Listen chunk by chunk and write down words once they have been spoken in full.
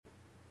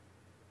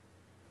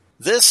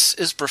This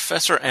is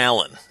Professor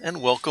Allen,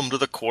 and welcome to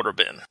the Quarter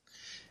Bin.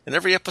 In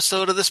every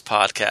episode of this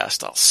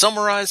podcast, I'll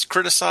summarize,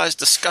 criticize,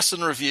 discuss,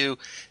 and review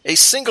a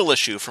single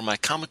issue from my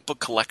comic book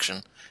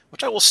collection,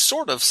 which I will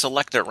sort of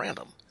select at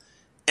random.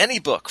 Any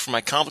book from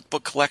my comic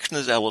book collection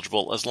is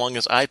eligible as long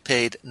as I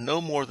paid no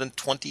more than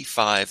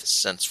 25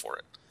 cents for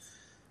it.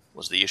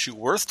 Was the issue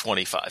worth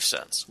 25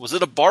 cents? Was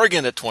it a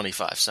bargain at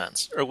 25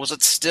 cents? Or was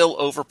it still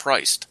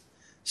overpriced?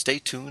 Stay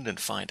tuned and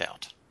find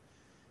out.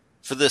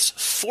 For this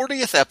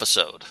 40th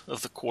episode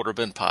of the Quarter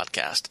Bin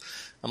Podcast,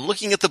 I'm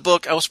looking at the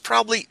book I was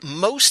probably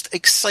most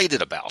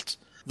excited about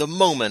the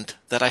moment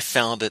that I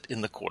found it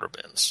in the Quarter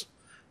Bins.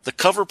 The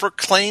cover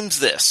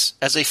proclaims this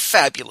as a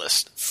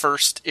fabulous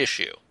first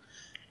issue,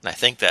 and I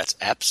think that's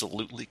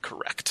absolutely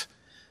correct.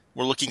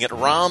 We're looking at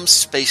Rom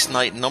Space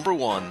Knight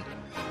 #1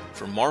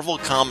 from Marvel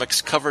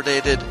Comics, cover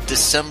dated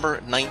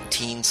December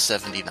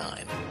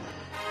 1979.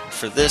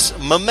 For this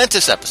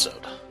momentous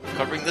episode,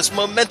 covering this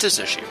momentous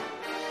issue,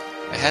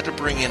 I had to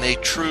bring in a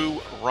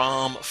true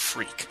Rom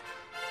freak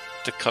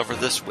to cover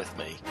this with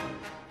me.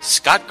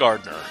 Scott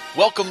Gardner,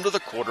 welcome to the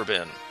Quarter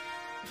Bin.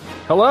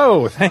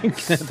 Hello,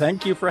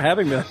 thank you for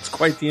having me. That's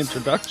quite the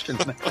introduction.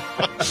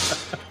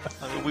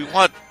 We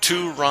want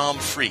two Rom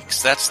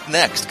freaks. That's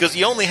next, because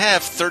you only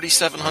have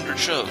 3,700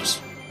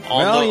 shows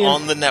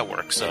on the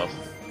network. So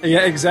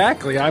yeah,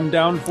 exactly. I'm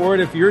down for it.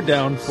 If you're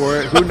down for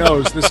it, who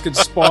knows? This could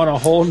spawn a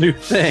whole new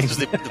thing.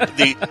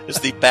 It's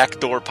the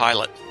backdoor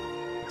pilot.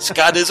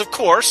 Scott is, of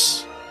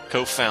course,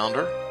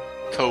 co-founder,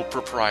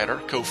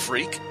 co-proprietor,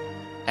 co-freak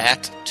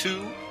at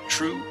Two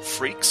True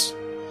Freaks,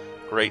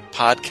 great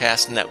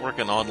podcast network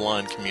and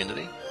online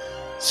community.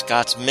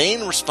 Scott's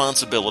main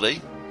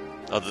responsibility,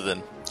 other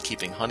than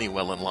keeping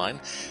Honeywell in line,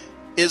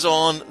 is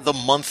on the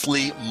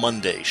monthly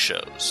Monday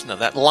shows. Now,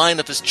 that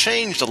lineup has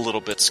changed a little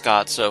bit,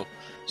 Scott, so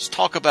let's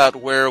talk about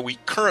where we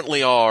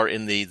currently are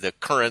in the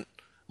current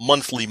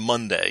monthly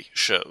Monday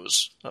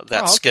shows,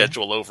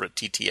 schedule over at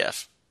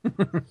TTF.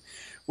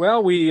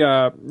 Well, we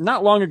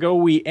not long ago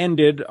we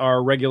ended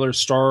our regular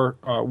Star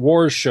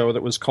Wars show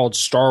that was called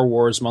Star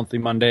Wars Monthly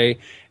Monday,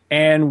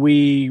 and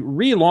we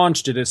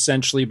relaunched it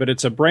essentially, but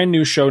it's a brand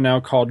new show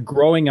now called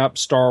Growing Up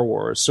Star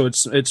Wars. So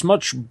it's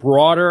much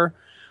broader,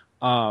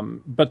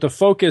 but the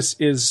focus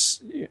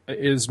is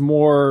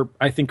more,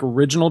 I think,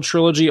 original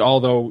trilogy.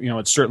 Although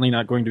it's certainly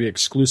not going to be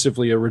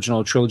exclusively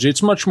original trilogy.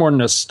 It's much more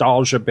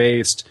nostalgia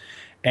based,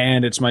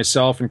 and it's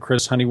myself and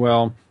Chris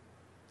Honeywell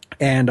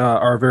and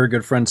our very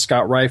good friend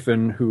Scott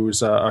Rifen,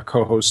 who's a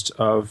co-host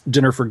of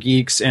Dinner for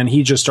Geeks, and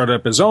he just started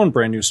up his own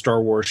brand new Star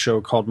Wars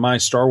show called My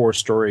Star Wars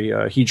Story.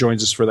 He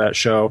joins us for that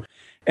show,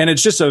 and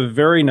it's just a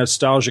very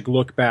nostalgic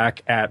look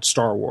back at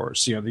Star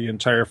Wars. The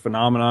entire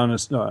phenomenon,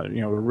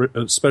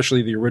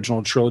 especially the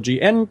original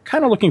trilogy, and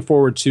kind of looking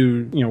forward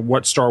to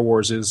what Star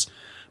Wars is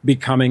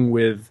becoming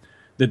with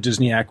the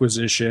Disney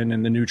acquisition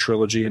and the new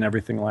trilogy and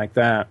everything like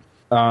that.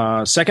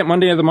 Second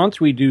Monday of the month,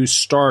 we do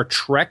Star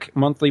Trek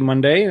Monthly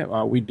Monday.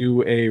 We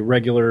do a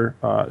regular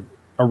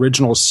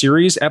original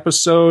series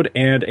episode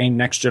and a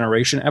Next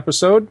Generation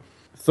episode.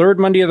 Third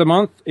Monday of the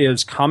month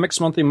is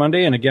Comics Monthly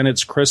Monday, and again,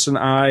 it's Chris and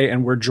I,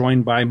 and we're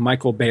joined by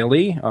Michael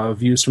Bailey of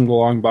Views from the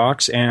Long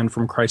Box and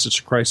from Crisis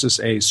to Crisis,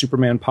 a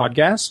Superman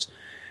podcast.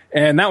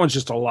 And that one's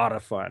just a lot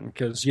of fun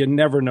because you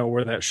never know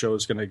where that show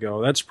is going to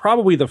go. That's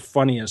probably the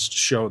funniest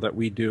show that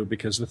we do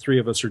because the three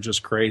of us are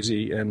just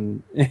crazy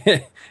and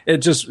it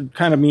just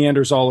kind of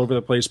meanders all over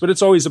the place. But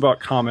it's always about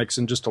comics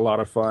and just a lot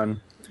of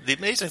fun. The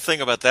amazing thing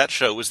about that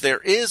show is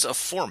there is a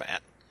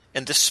format.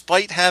 And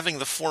despite having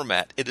the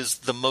format, it is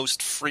the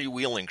most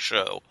freewheeling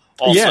show.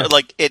 Also,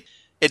 it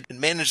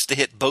managed to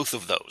hit both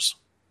of those.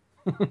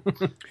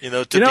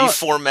 Be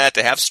format,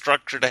 to have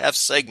structure, to have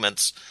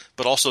segments,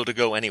 but also to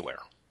go anywhere.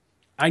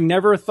 I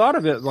never thought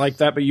of it like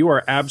that, but you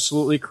are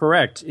absolutely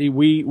correct.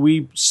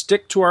 We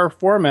stick to our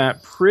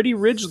format pretty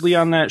rigidly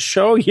on that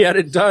show, yet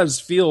it does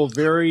feel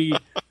very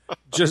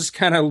just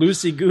kind of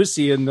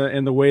loosey-goosey in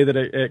the way that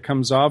it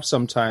comes off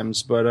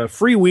sometimes. But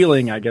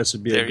freewheeling, I guess,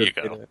 would be a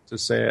good way to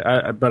say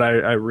it. But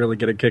I really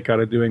get a kick out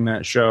of doing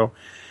that show.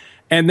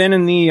 And then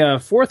in the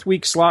fourth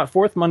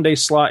Monday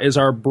slot, is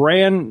our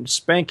brand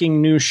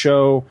spanking new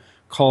show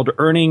called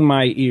Earning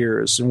My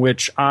Ears, in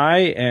which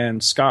I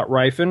and Scott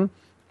Rifen,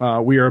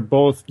 we are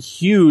both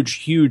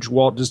huge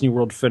Walt Disney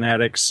World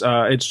fanatics.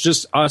 It's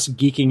just us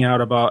geeking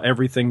out about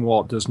everything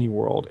Walt Disney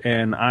World,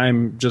 and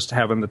I'm just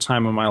having the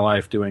time of my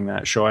life doing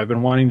that show. I've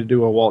been wanting to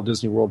do a Walt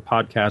Disney World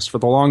podcast for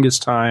the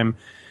longest time,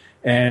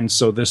 and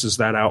so this is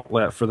that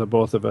outlet for the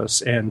both of us,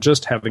 and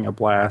just having a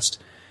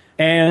blast.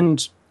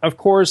 And of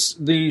course,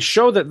 the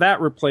show that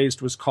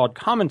replaced was called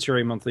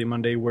Commentary Monthly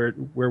Monday, where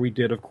we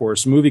did, of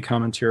course, movie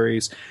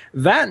commentaries.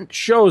 That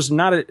show's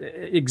not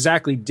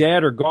exactly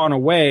dead or gone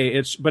away,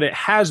 but it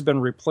has been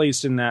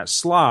replaced in that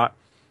slot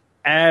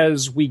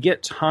as we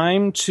get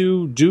time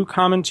to do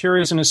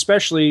commentaries, and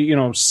especially,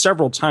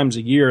 several times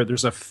a year.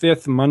 There's a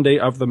fifth Monday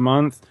of the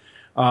month.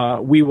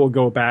 We will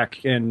go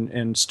back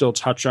and still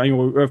touch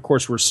on. Of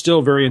course, we're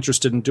still very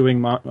interested in doing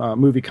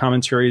movie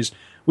commentaries.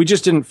 we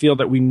just didn't feel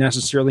that we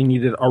necessarily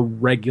needed a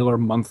regular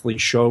monthly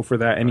show for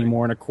that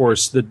anymore. And of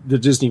course, the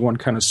Disney one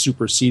kind of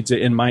supersedes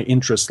it in my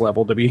interest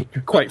level, to be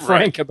quite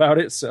frank about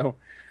it. So,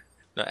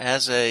 now,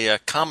 as a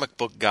comic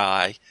book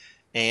guy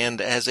and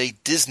as a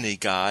Disney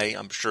guy,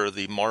 I'm sure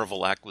the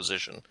Marvel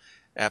acquisition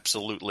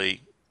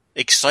absolutely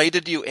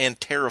excited you and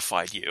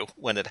terrified you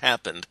when it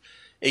happened.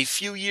 A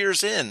few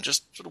years in,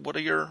 just what are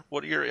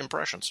your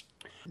impressions?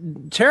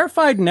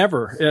 Terrified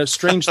never,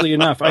 strangely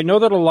enough. I know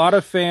that a lot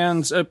of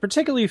fans,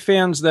 particularly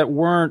fans that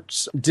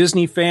weren't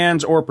Disney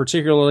fans or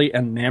particularly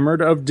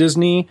enamored of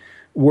Disney,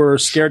 were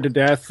scared to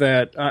death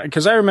that,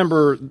 because I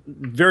remember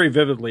very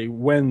vividly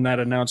when that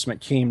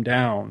announcement came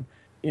down,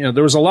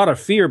 there was a lot of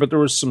fear, but there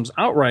was some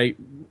outright,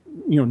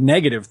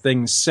 negative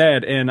things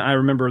said. And I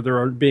remember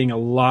there being a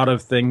lot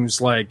of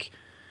things like,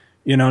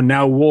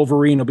 now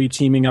Wolverine will be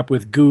teaming up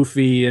with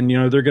Goofy, and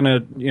they're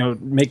gonna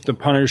make the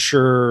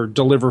Punisher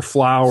deliver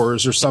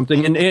flowers or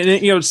something,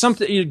 and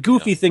something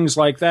goofy things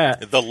like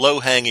that. The low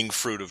hanging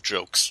fruit of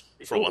jokes,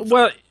 for one thing.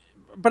 Well,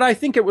 but I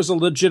think it was a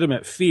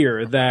legitimate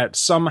fear that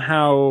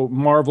somehow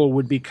Marvel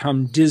would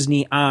become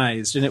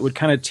Disneyized, and it would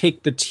kind of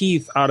take the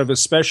teeth out of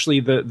especially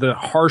the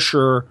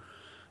harsher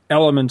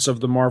elements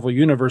of the Marvel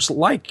universe,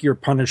 like your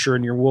Punisher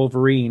and your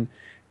Wolverine.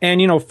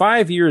 And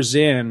 5 years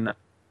in,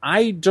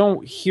 I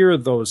don't hear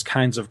those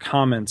kinds of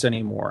comments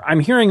anymore. I'm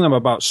hearing them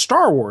about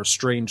Star Wars,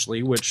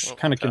 strangely, which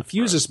kind of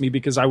confuses me,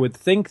 because I would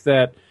think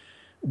that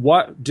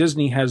what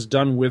Disney has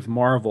done with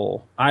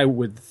Marvel, I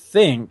would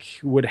think,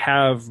 would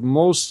have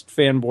most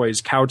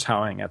fanboys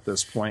kowtowing at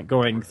this point,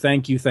 going,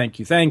 thank you, thank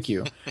you, thank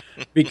you.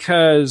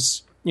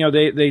 Because,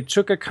 they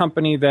took a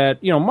company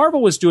that,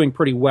 Marvel was doing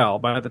pretty well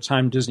by the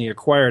time Disney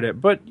acquired it.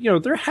 But,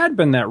 there had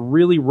been that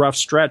really rough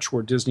stretch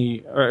where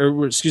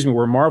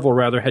where Marvel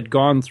rather had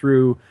gone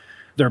through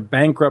their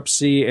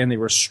bankruptcy, and they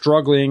were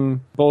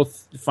struggling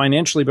both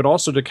financially, but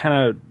also to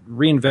kind of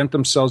reinvent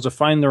themselves, to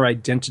find their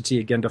identity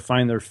again, to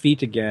find their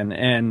feet again.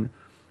 And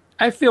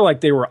I feel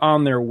like they were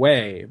on their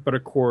way. But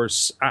of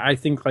course, I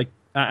think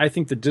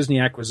the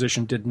Disney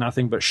acquisition did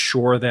nothing but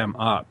shore them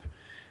up.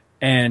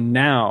 And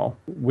now,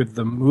 with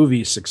the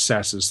movie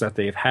successes that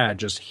they've had,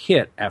 just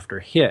hit after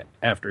hit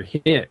after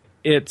hit,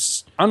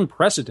 it's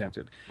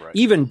unprecedented. Right.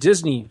 Even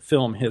Disney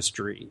film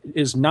history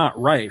is not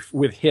rife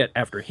with hit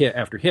after hit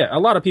after hit. A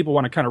lot of people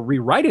want to kind of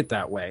rewrite it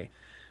that way.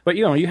 But,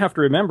 you have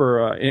to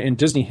remember in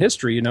Disney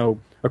history,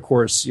 of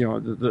course,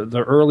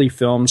 the early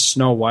films,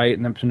 Snow White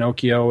and then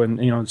Pinocchio,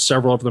 and,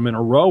 several of them in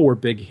a row were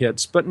big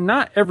hits. But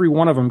not every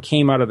one of them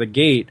came out of the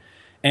gate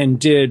and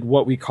did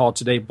what we call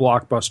today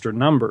blockbuster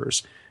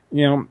numbers.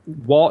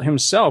 Walt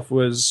himself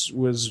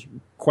was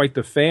quite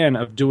the fan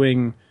of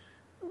doing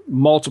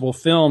multiple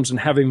films and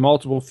having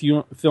multiple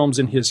films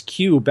in his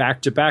queue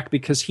back to back,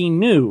 because he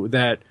knew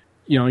that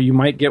you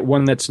might get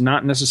one that's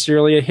not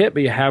necessarily a hit,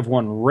 but you have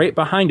one right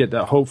behind it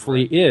that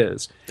hopefully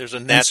is. There's a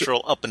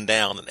natural up and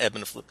down and ebb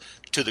and flow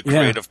to the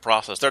creative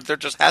process. There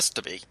just has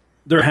to be.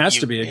 There has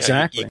to be,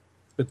 exactly.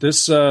 But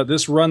this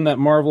run that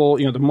Marvel,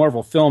 the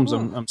Marvel films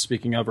I'm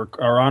speaking of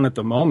are on at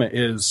the moment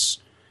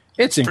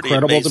it's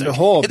incredible to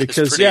behold,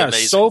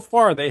 because so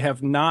far they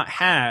have not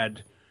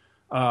had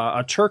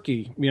a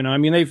turkey.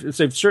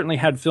 They've certainly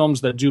had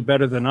films that do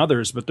better than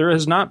others, but there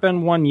has not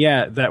been one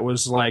yet that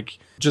was like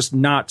just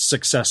not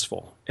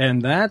successful.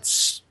 And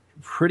that's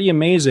pretty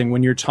amazing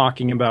when you're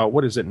talking about,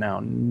 what is it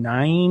now?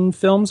 9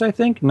 films, I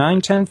think?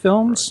 10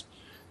 films?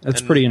 Right.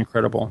 That's pretty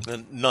incredible.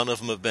 And none of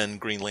them have been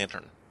Green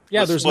Lantern.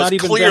 Yeah, there's not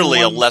even clearly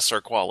been a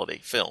lesser quality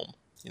film.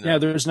 Yeah,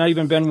 there's not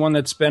even been one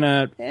that's been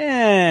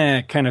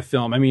a kind of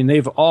film.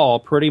 They've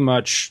all pretty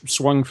much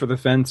swung for the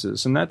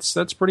fences, and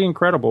that's pretty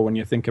incredible when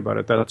you think about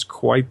it. That's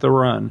quite the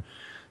run.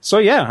 So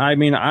yeah,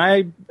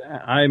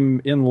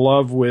 I'm in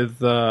love with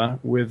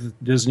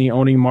Disney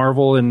owning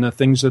Marvel and the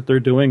things that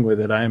they're doing with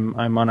it.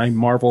 I'm on a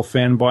Marvel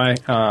fanboy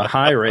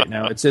high right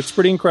now. It's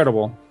pretty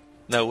incredible.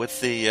 Now with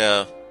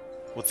the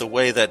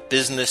way that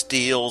business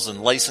deals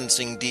and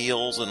licensing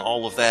deals and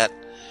all of that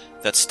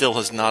still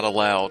has not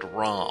allowed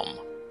Rom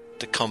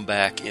to come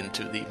back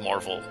into the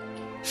Marvel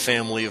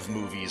family of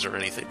movies or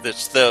anything.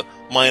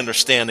 My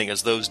understanding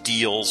is those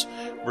deals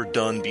were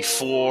done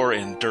before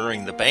and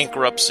during the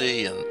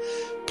bankruptcy, and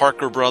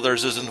Parker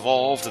Brothers is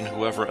involved and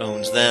whoever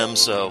owns them.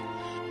 So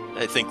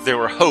I think there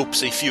were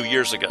hopes a few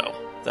years ago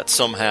that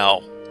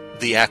somehow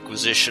the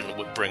acquisition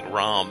would bring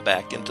Rom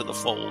back into the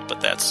fold, but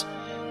that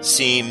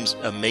seems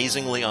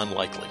amazingly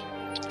unlikely,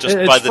 just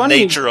by the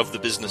nature of the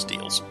business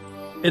deals.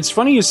 It's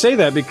funny you say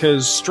that,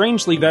 because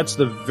strangely, that's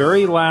the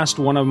very last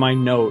one of my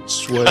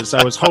notes.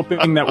 I was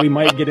hoping that we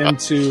might get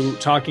into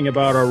talking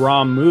about a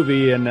Rom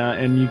movie,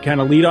 and you kind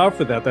of lead off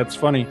with that. That's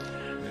funny.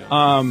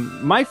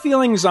 My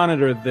feelings on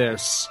it are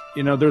this: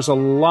 there's a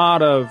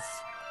lot of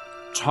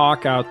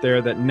talk out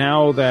there that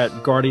now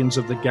that Guardians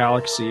of the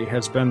Galaxy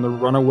has been the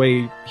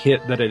runaway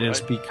hit that it has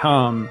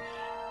become,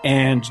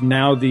 and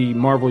now the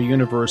Marvel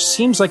Universe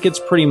seems like it's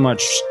pretty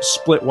much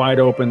split wide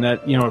open,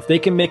 that, if they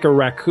can make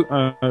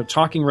a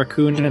talking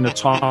raccoon and a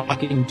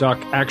talking duck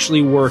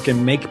actually work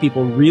and make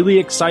people really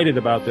excited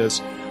about this,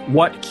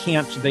 what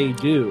can't they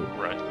do?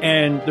 Right.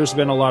 And there's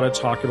been a lot of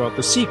talk about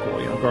the sequel,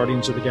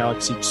 Guardians of the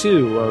Galaxy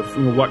 2,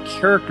 of what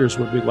characters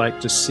would we like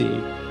to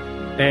see.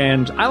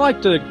 And I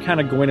like to kind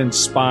of go in and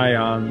spy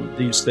on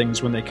these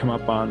things when they come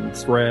up on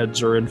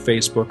threads or in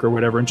Facebook or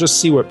whatever, and just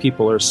see what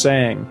people are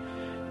saying.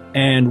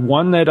 And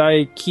one that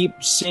I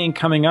keep seeing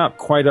coming up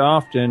quite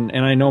often,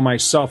 and I know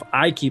myself,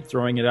 I keep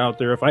throwing it out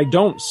there if I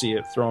don't see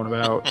it thrown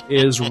about,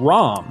 is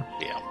ROM.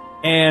 Yeah.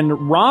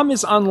 And ROM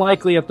is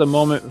unlikely at the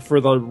moment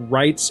for the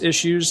rights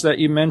issues that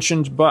you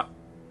mentioned, but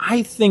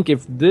I think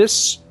if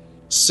this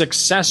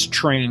success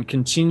train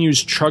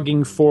continues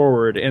chugging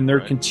forward and they're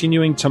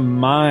continuing to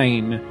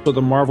mine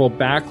the Marvel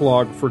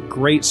backlog for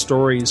great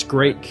stories,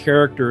 great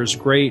characters,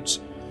 great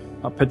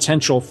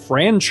potential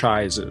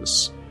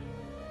franchises,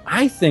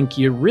 I think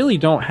you really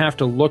don't have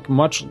to look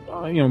much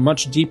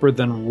deeper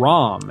than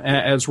ROM,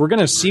 as we're going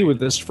to see with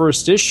this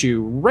first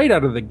issue right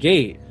out of the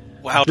gate.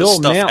 Wow, does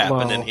stuff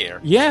happen in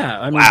here? Yeah,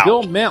 I mean,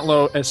 Bill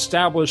Mantlo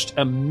established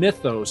a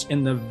mythos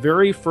in the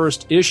very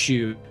first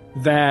issue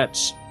that,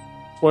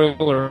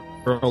 spoiler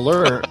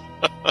alert,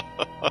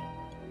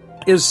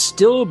 is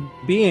still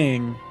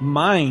being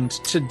mined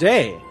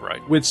today.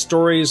 Right. With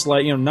stories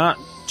like, not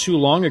too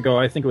long ago,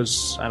 I think it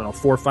was, 4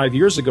 or 5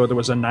 years ago, there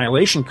was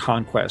Annihilation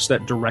Conquest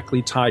that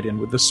directly tied in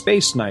with the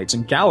Space Knights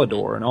and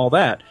Galador and all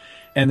that.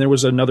 And there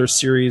was another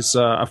series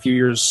a few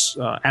years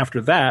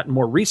after that,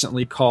 more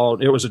recently, called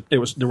there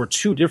were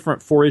 2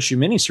 different 4-issue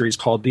miniseries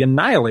called The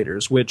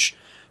Annihilators, which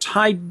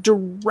tied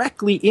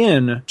directly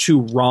in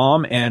to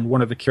ROM and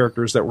one of the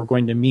characters that we're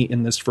going to meet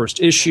in this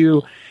first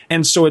issue.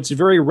 And so it's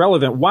very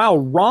relevant. While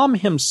ROM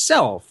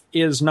himself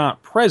is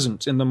not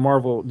present in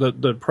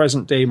the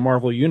present day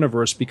Marvel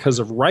universe because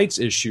of rights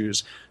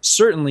issues,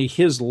 certainly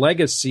his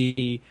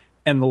legacy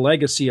and the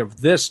legacy of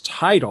this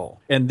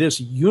title and this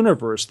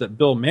universe that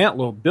Bill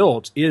Mantlo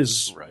built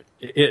is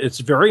it's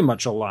very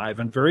much alive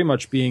and very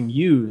much being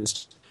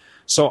used.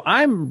 So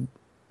I'm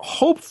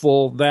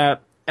hopeful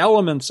that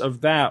elements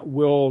of that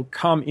will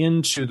come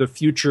into the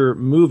future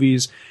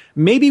movies.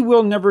 Maybe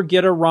we'll never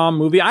get a ROM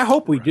movie. I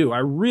hope we do. I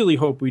really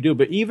hope we do.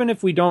 But even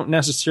if we don't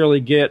necessarily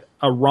get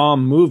a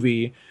ROM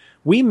movie,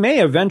 we may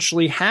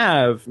eventually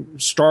have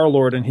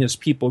Star-Lord and his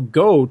people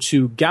go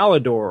to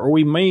Galador, or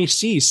we may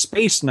see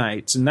Space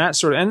Knights and that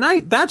sort of.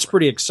 And that's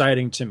pretty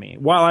exciting to me.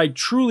 While I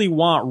truly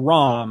want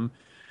ROM,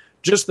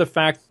 just the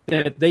fact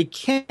that they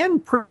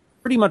can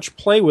pretty much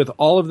play with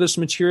all of this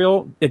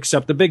material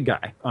except the big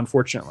guy,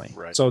 unfortunately.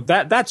 Right. So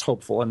that's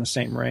hopeful in the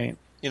same rate.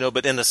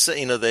 But in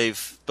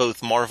they've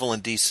both Marvel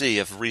and DC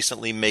have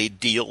recently made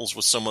deals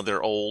with some of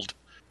their old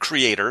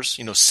creators,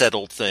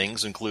 settled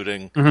things,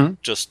 including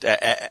just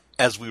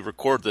as we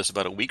record this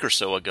about a week or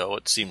so ago,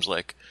 it seems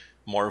like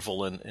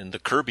Marvel and the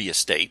Kirby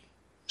estate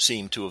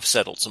seem to have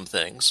settled some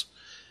things.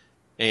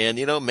 And,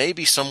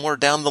 maybe somewhere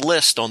down the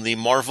list on the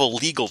Marvel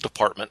legal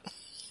department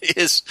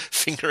is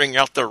figuring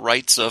out the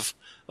rights of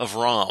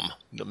ROM.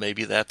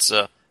 Maybe that's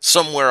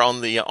somewhere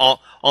on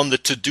the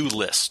to-do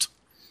list.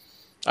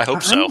 I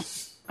hope so.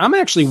 I'm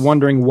actually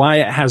wondering why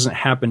it hasn't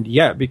happened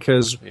yet,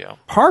 because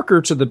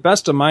Parker, to the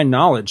best of my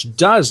knowledge,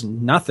 does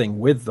nothing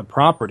with the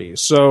property.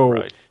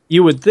 So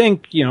you would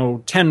think,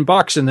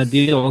 $10 and the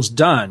deal's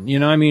done.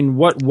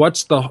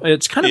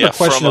 It's kind of a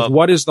question of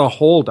what is the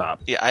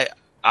holdup? Yeah,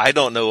 I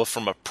don't know if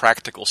from a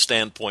practical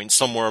standpoint,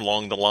 somewhere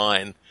along the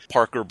line,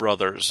 Parker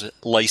Brothers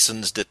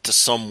licensed it to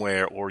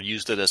somewhere or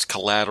used it as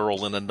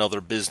collateral in another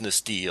business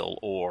deal,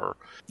 or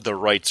the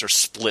rights are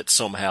split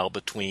somehow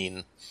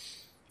between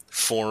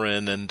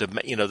foreign and,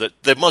 that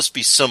there must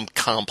be some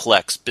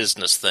complex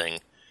business thing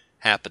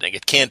happening.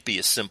 It can't be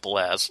as simple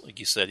as, like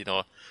you said,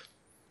 a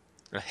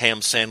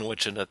ham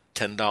sandwich and a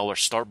 $10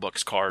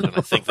 Starbucks card, and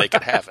I think they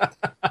could have it.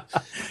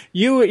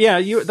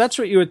 That's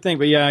what you would think.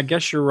 But yeah, I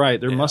guess you're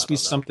right. There must be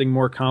something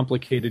more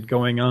complicated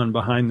going on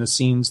behind the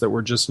scenes that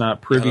we're just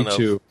not privy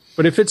to.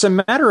 But if it's a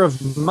matter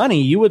of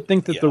money, you would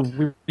think that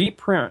the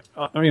reprint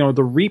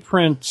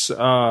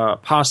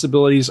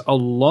possibilities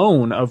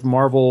alone of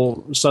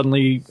Marvel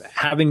suddenly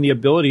having the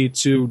ability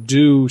to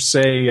do,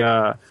 say,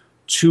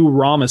 2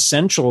 ROM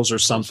essentials or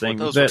something,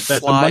 those that would fly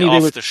the money off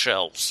they would, the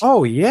shelves.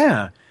 Oh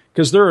yeah,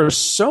 because there are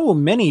so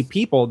many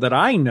people that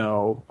I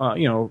know,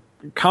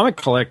 comic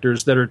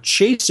collectors that are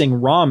chasing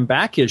ROM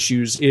back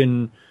issues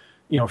in,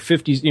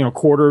 50,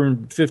 quarter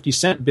and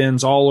 50-cent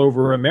bins all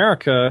over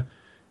America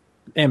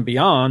and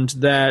beyond,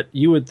 that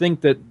you would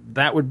think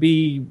that would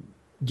be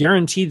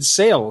guaranteed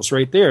sales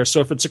right there.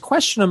 So if it's a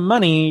question of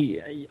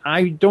money,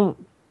 I don't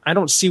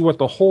see what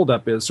the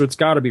holdup is. So it's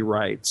got to be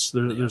rights.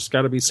 There's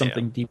got to be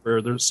something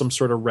deeper. There's some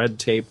sort of red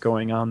tape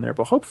going on there.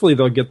 But hopefully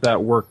they'll get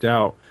that worked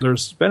out.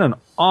 There's been an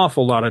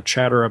awful lot of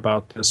chatter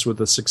about this with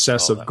the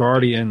success of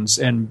Guardians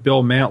and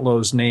Bill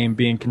Mantlo's name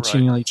being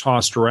continually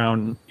tossed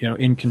around,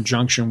 in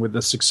conjunction with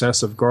the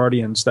success of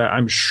Guardians, that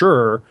I'm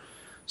sure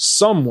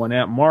someone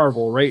at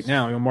Marvel right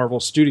now, Marvel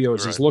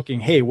Studios, is looking,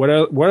 hey, what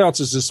else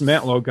has this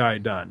Mantlo guy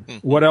done?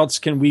 What else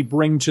can we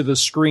bring to the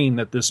screen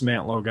that this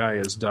Mantlo guy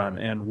has done?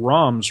 And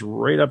ROM's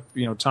right up,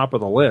 top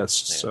of the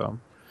list. So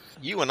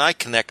you and I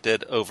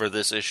connected over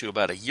this issue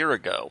about a year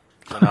ago,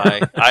 when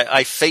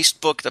I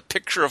Facebooked a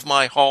picture of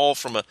my haul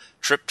from a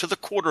trip to the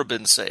quarter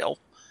bin sale,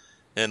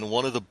 and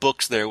one of the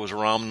books there was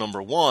ROM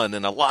number 1,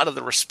 and a lot of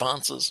the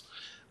responses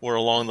were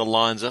along the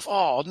lines of,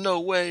 "Oh, no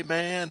way,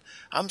 man.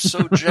 I'm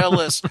so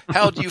jealous.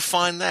 How do you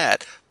find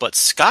that?" But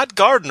Scott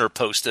Gardner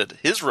posted,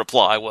 his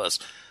reply was,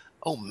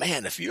 "Oh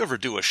man, if you ever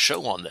do a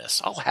show on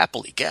this, I'll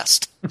happily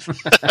guest." And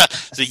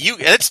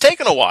it's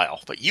taken a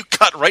while, but you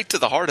cut right to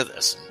the heart of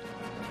this.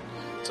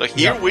 So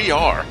here we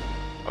are.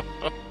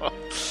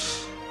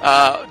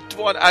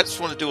 I just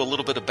want to do a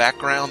little bit of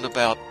background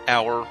about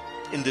our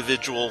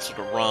individual sort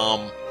of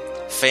ROM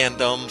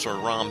fandoms or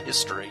ROM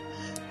history,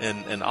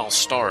 and I'll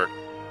start.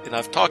 And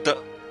I've talked a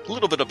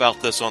little bit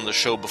about this on the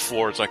show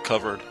before as I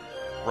covered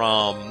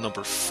ROM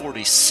number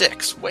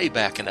 46 way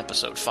back in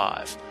episode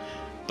 5.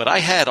 But I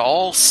had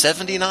all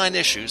 79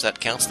 issues, that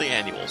counts the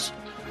annuals,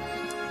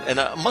 and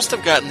I must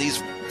have gotten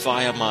these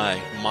via my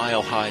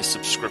Mile High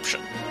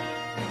subscription,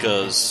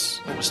 because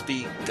I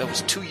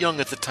was too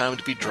young at the time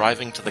to be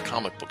driving to the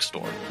comic book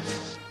store.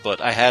 But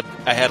I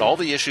had all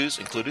the issues,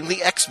 including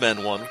the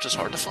X-Men one, which is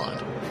hard to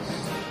find.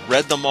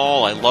 Read them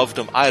all, I loved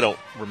them. I don't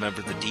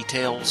remember the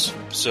details,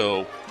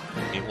 so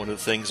one of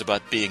the things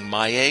about being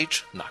my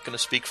age, I'm not going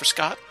to speak for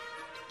Scott,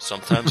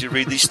 sometimes you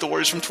read these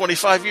stories from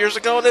 25 years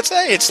ago and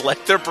it's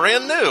like they're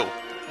brand new.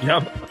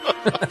 Yep.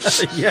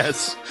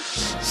 Yes.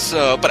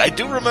 So, but I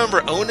do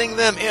remember owning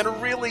them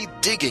and really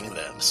digging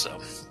them. So,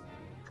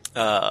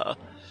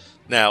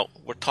 now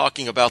we're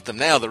talking about them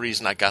now. The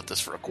reason I got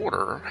this for a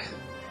quarter,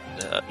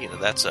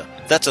 that's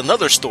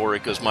another story,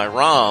 because my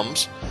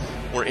ROMs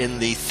were in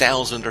the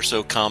 1,000 or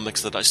so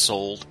comics that I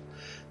sold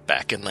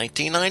back in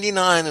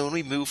 1999 when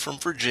we moved from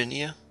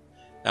Virginia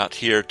out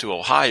here to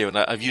Ohio. And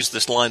I've used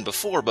this line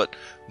before, but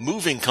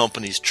moving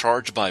companies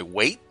charge by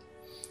weight,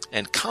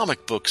 and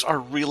comic books are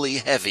really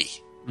heavy.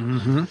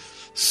 Mm-hmm.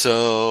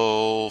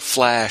 So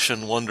Flash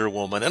and Wonder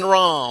Woman and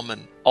ROM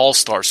and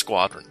All-Star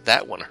Squadron,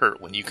 that one hurt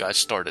when you guys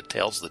started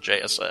Tales of the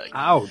JSA.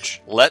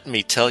 Ouch. Let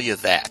me tell you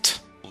that.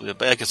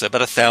 Like I said,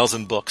 about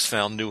 1,000 books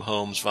found new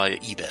homes via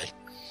eBay.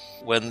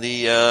 When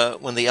the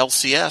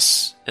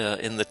LCS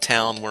in the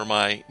town where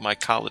my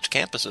college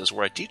campus is,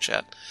 where I teach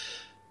at,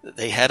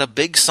 they had a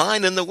big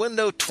sign in the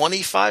window,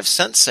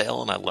 25-cent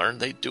sale, and I learned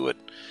they do it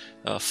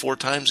 4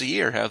 times a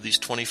year, have these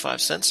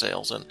 25-cent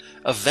sales. And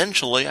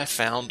eventually I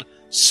found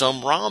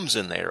some ROMs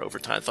in there over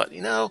time. I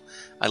thought,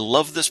 I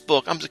love this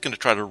book. I'm just going to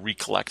try to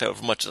recollect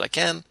however much as I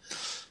can.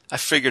 I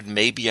figured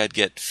maybe I'd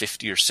get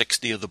 50 or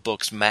 60 of the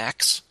books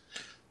max.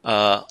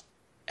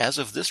 As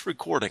of this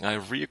recording,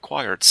 I've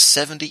reacquired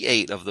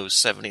 78 of those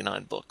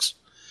 79 books,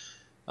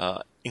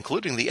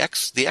 including the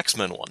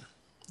X-Men one.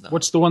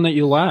 What's the one that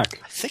you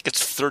lack? I think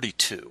it's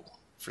 32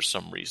 for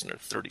some reason, or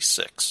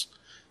 36.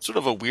 Sort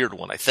of a weird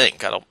one, I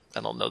think. I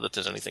don't know that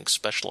there's anything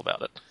special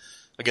about it.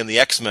 Again, the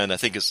X-Men, I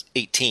think, is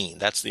 18.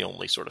 That's the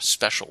only sort of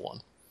special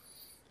one.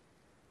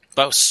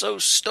 But I was so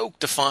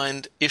stoked to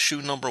find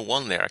issue number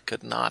 1 there. I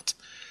could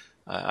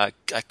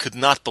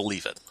not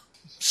believe it.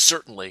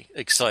 Certainly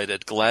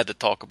excited, glad to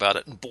talk about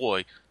it. And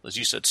boy, as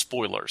you said,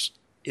 spoilers.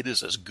 It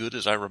is as good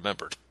as I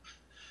remembered.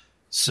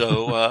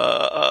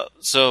 So,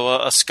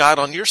 Scott,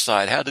 on your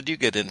side, how did you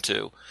get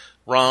into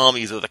ROM,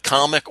 either the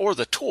comic or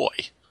the toy?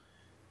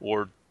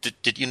 Or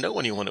did you know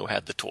anyone who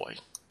had the toy?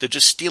 Did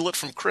you steal it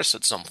from Chris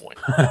at some point?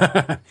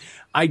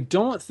 I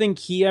don't think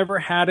he ever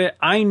had it.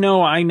 I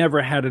know I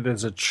never had it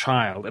as a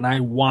child, and I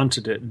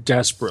wanted it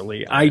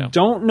desperately. Yeah. I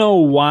don't know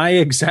why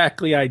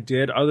exactly I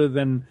did, other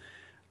than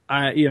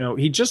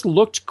he just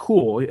looked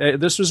cool.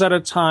 This was at a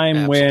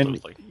time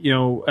when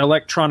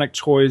electronic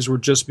toys were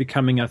just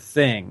becoming a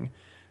thing.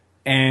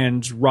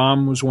 And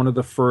ROM was one of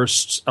the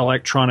first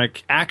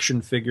electronic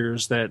action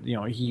figures that,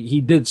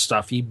 he did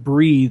stuff. He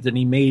breathed and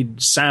he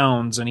made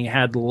sounds and he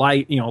had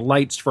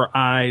lights for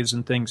eyes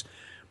and things.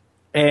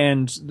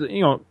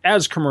 And,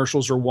 as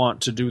commercials are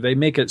wont to do, they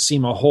make it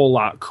seem a whole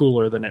lot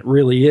cooler than it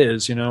really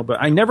is, But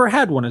I never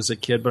had one as a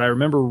kid, but I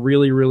remember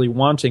really, really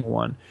wanting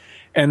one.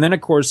 And then,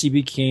 of course, he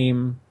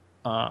became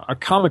a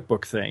comic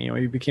book thing.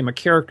 He became a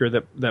character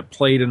that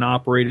played and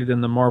operated in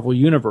the Marvel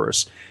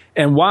Universe.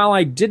 And while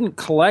I didn't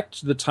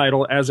collect the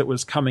title as it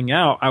was coming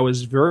out, I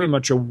was very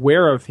much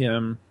aware of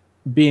him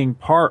being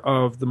part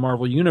of the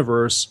Marvel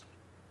Universe.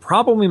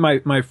 Probably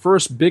my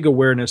first big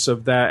awareness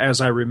of that,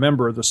 as I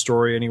remember the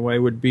story anyway,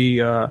 would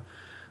be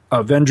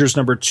Avengers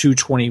number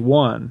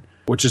 221,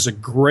 which is a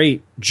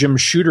great Jim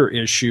Shooter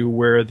issue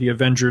where the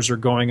Avengers are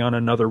going on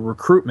another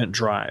recruitment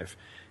drive.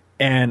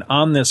 And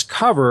on this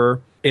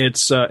cover,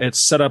 it's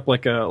set up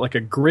like a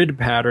grid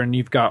pattern.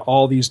 You've got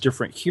all these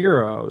different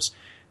heroes.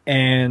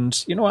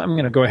 And you know what? I'm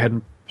going to go ahead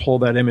and pull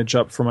that image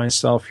up for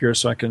myself here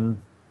so I can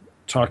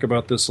talk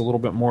about this a little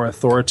bit more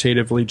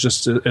authoritatively,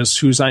 just as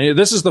who's on.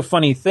 This is the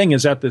funny thing,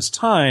 is at this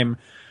time,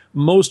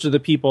 most of the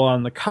people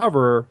on the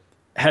cover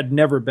had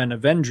never been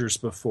Avengers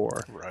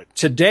before. Right.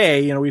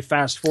 Today, we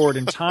fast forward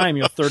in time,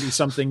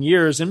 30-something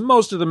years, and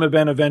most of them have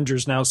been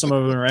Avengers now. Some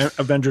of them are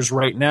Avengers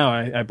right now,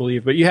 I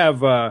believe. But you've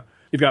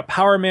got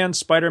Power Man,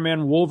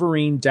 Spider-Man,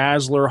 Wolverine,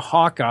 Dazzler,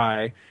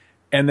 Hawkeye,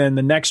 And then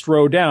the next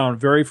row down,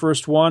 very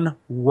first one,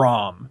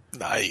 Rom.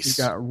 Nice.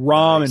 You got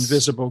Rom,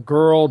 Invisible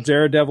Girl,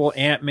 Daredevil,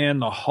 Ant-Man,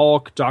 the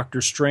Hulk,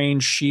 Doctor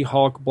Strange,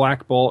 She-Hulk,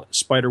 Black Bolt,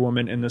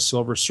 Spider-Woman, and the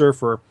Silver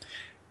Surfer.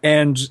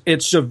 And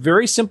it's a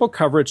very simple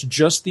cover. It's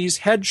just these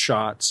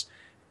headshots.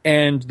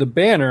 And the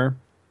banner,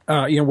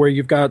 where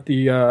you've got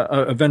the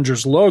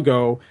Avengers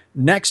logo,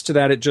 next to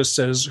that it just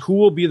says, who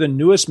will be the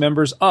newest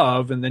members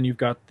of, and then you've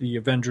got the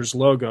Avengers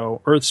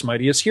logo, Earth's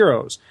Mightiest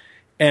Heroes.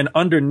 And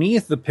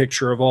underneath the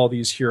picture of all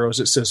these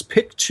heroes, it says,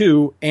 pick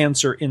 2,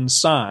 answer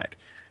inside.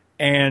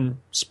 And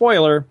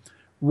spoiler,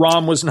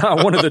 Rom was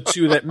not one of the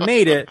 2 that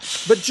made it,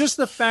 but just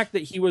the fact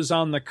that he was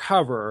on the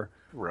cover,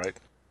 right?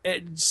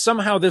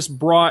 Somehow this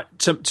brought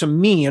to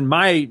me and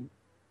my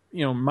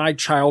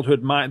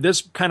childhood,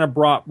 this kind of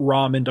brought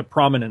Rom into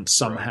prominence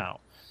somehow.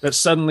 Right. That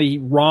suddenly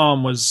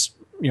Rom was,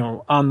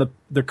 on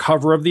the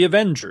cover of the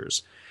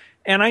Avengers.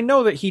 And I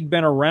know that he'd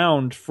been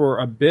around for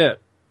a bit.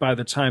 By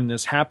the time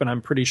this happened,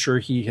 I'm pretty sure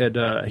he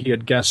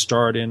had guest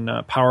starred in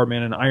Power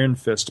Man and Iron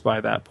Fist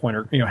by that point,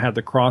 or had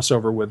the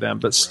crossover with them.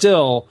 But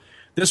still,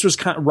 this was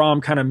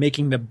Rom kind of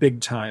making the big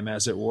time,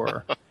 as it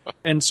were.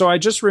 And so I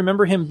just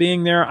remember him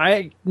being there.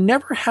 I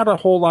never had a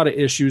whole lot of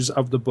issues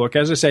of the book.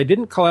 As I say, I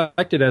didn't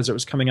collect it as it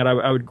was coming out.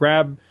 I would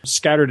grab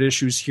scattered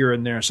issues here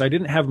and there, so I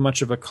didn't have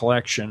much of a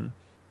collection.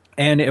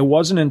 And it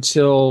wasn't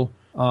until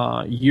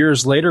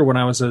years later when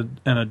I was an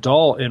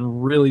adult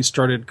and really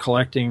started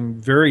collecting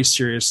very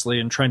seriously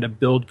and trying to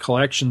build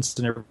collections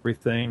and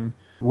everything,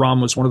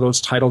 Rom was one of those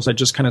titles I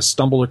just kind of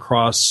stumbled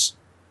across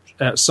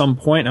at some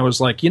point. I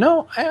was like,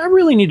 I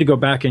really need to go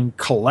back and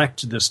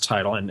collect this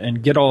title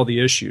and get all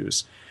the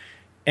issues.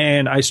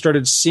 And I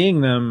started seeing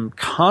them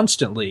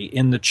constantly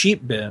in the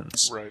cheap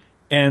bins. Right.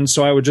 And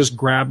so I would just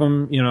grab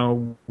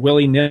them,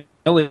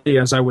 willy-nilly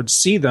as I would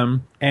see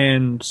them.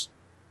 And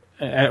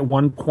at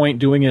one point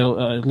doing a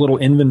little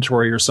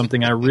inventory or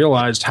something, I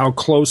realized how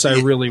close I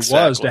really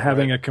was to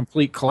having a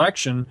complete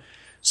collection.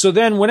 So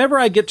then whenever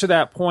I get to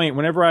that point,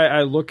 whenever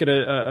I look at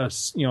a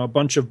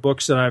bunch of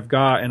books that I've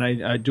got and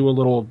I do a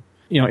little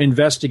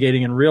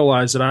investigating and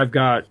realize that I've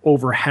got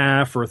over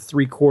half or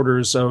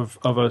 3/4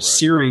 of a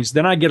series,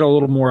 then I get a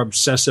little more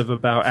obsessive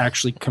about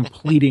actually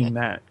completing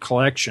that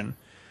collection.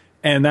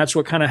 And that's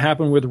what kind of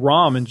happened with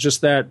Rom, and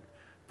just that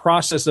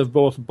process of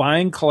both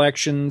buying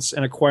collections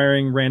and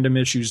acquiring random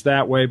issues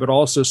that way, but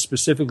also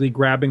specifically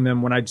grabbing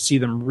them when I'd see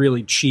them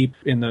really cheap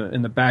in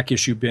the back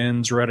issue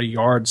bins or at a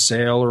yard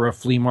sale or a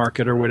flea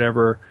market or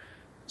whatever.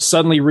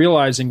 Suddenly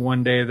realizing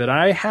one day that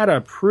I had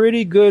a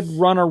pretty good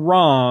run of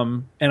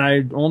Rom and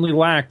I only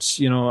lacked,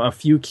 a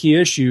few key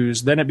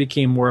issues. Then it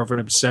became more of an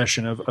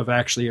obsession of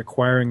actually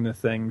acquiring the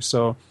thing.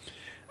 So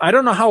I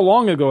don't know how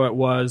long ago it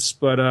was,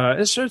 but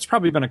it's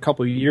probably been a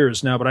couple of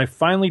years now. But I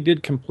finally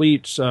did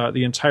complete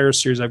the entire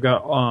series. I've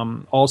got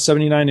all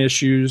 79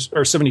 issues,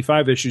 or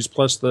 75 issues,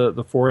 plus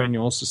the 4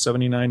 annuals, so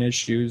 79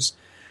 issues.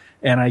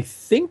 And I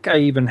think I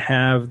even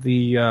have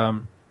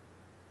the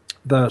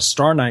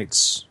Star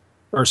Knights,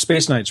 or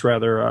Space Knights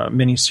rather,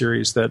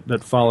 miniseries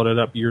that followed it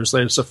up years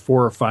later. It's a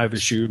 4 or 5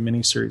 issue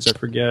miniseries, I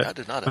forget, I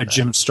did not by know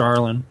Jim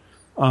Starlin.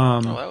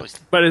 was...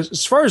 But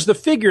as far as the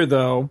figure,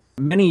 though,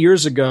 many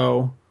years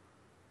ago,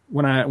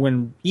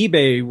 when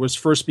eBay was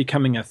first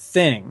becoming a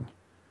thing,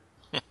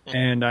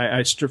 and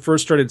I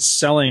first started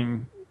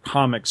selling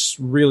comics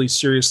really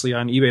seriously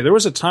on eBay, there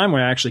was a time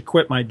when I actually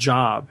quit my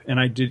job and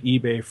I did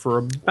eBay for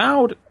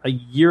about a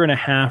year and a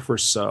half or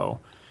so.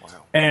 Wow.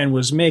 And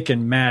was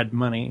making mad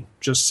money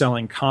just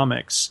selling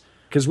comics,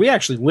 because we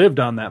actually lived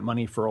on that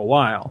money for a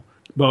while.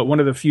 But one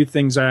of the few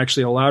things I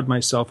actually allowed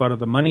myself out of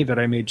the money that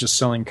I made just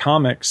selling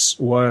comics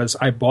was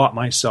I bought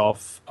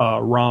myself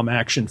a Rom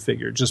action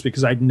figure, just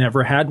because I'd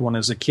never had one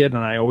as a kid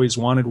and I always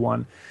wanted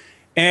one.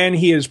 And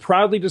he is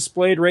proudly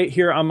displayed right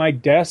here on my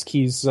desk.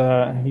 He's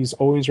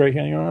always right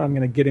here. I'm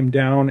going to get him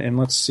down and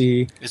let's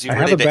see. Is he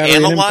ready to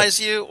analyze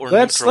you or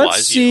neutralize you?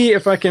 Let's see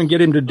if I can get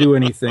him to do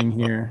anything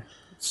here.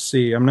 Let's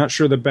see. I'm not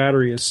sure the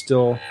battery is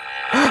still...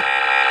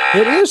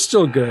 It is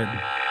still good.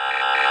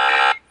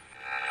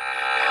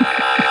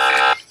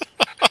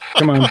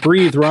 Come on,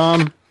 breathe,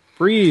 Rom.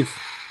 Breathe.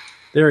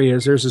 There he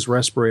is. There's his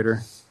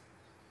respirator.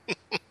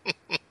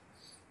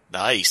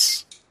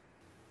 Nice.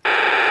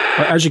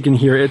 Well, as you can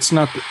hear, it's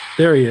not...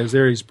 There he is.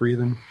 There he's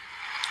breathing.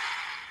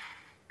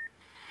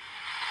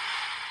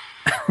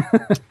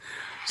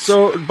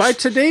 So, by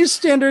today's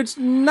standards,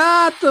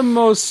 not the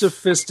most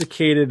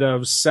sophisticated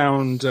of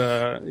sound,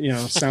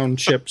 sound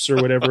chips or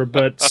whatever,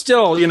 but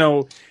still,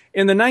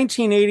 in the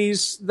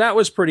 1980s, that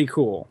was pretty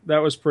cool. That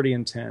was pretty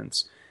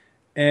intense.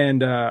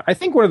 And I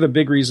think one of the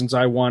big reasons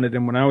I wanted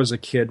him when I was a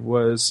kid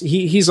was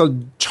he's a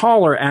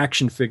taller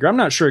action figure. I'm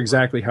not sure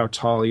exactly how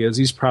tall he is.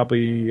 He's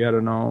probably,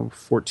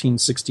 14,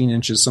 16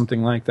 inches,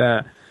 something like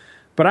that.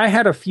 But I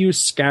had a few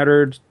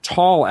scattered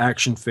tall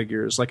action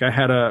figures. Like I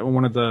had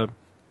one of the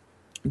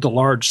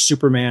large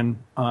Superman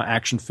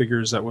action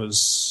figures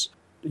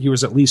he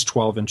was at least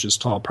 12 inches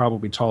tall,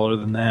 probably taller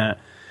than that.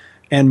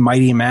 And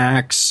Mighty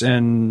Max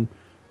and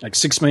like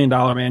 $6 Million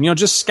Man,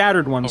 just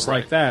scattered ones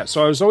like that.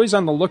 So I was always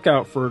on the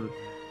lookout for,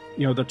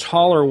 the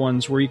taller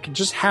ones where you could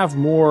just have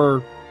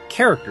more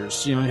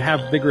characters,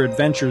 have bigger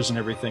adventures and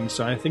everything.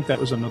 So I think that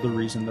was another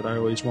reason that I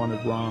always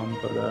wanted Rom.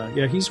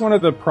 But he's one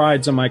of the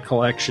prides of my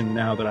collection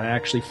now that I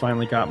actually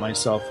finally got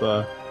myself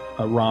a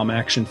Rom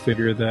action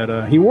figure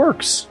that he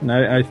works. And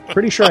I'm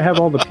pretty sure I have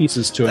all the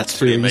pieces to it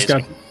too. He's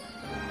got.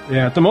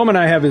 Yeah, at the moment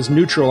I have his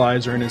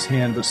neutralizer in his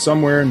hand, but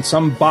somewhere in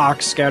some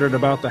box scattered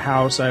about the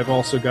house, I've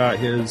also got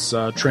his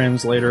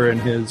translator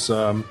and his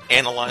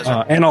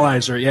analyzer.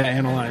 Analyzer.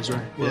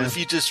 Well, if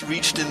you just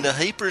reached into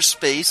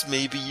hyperspace,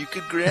 maybe you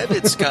could grab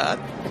it, Scott.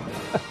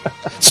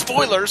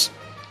 Spoilers.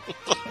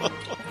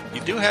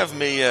 You do have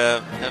me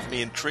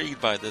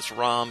intrigued by this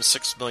Rom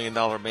 $6 Million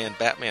Man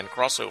Batman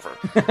crossover.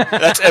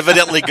 That's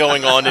evidently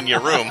going on in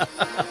your room.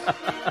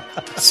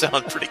 That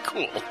sounds pretty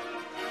cool.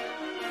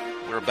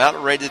 We're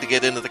about ready to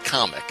get into the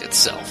comic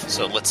itself,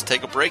 so let's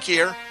take a break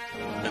here,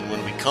 and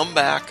when we come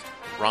back,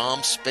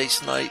 Rom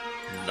Space Knight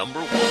 #1.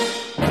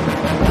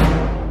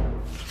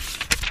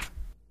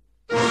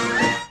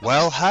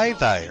 Well, hey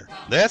there,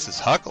 this is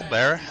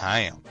Huckleberry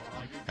Ham,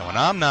 and when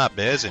I'm not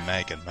busy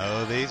making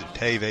movies or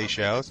TV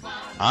shows,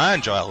 I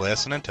enjoy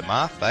listening to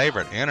my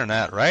favorite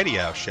internet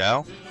radio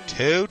show,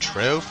 Two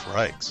True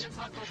Freaks.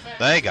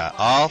 They got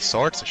all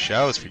sorts of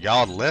shows for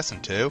y'all to listen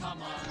to,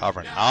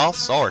 covering all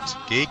sorts of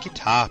geeky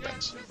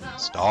topics.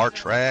 Star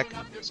Trek,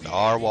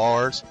 Star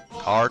Wars,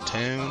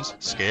 cartoons,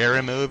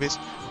 scary movies,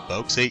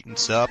 folks eating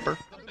supper,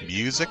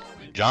 music,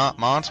 giant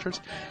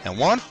monsters, and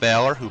one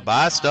feller who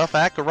buys stuff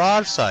at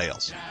garage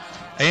sales.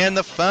 And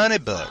the funny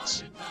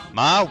books.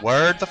 My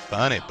word, the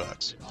funny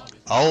books.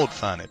 Old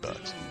funny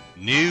books.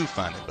 New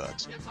funny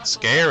books.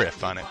 Scary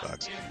funny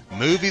books.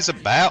 Movies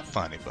about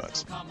funny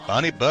books.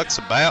 Funny books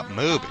about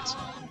movies.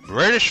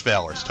 British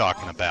fellers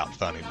talking about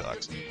funny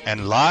books,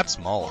 and lots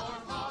more.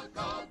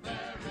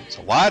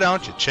 So why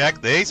don't you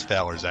check these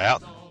fellers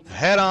out and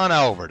head on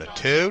over to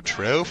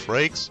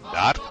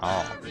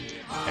twotruefreaks.com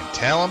and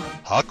tell them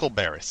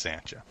Huckleberry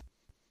sent you.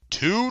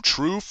 Two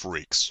True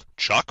Freaks,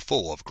 chock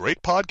full of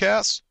great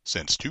podcasts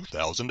since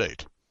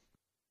 2008.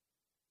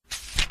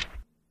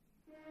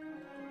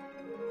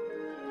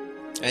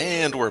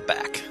 And we're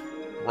back.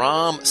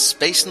 Rom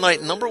Space Knight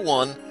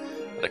 #1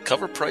 at a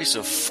cover price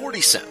of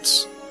 40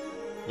 cents.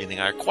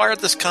 Meaning I acquired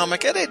this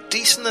comic at a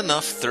decent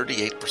enough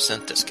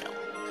 38% discount.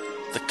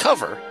 The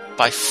cover,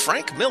 by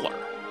Frank Miller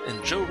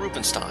and Joe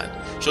Rubenstein,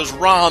 shows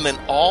Rom in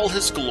all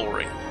his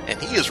glory,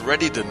 and he is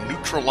ready to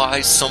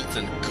neutralize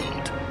something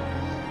good.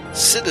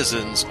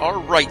 Citizens are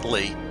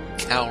rightly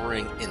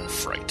cowering in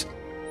fright.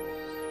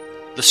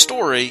 The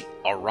story,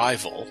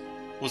 Arrival,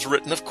 was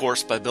written, of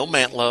course, by Bill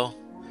Mantlo,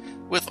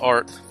 with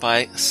art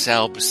by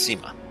Sal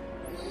Buscema.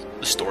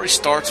 The story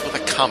starts with a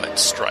comet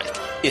strike,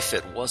 if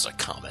it was a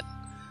comet.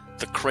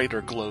 The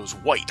crater glows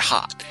white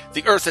hot.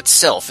 The Earth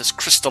itself is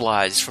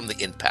crystallized from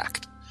the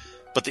impact.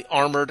 But the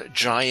armored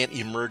giant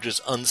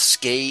emerges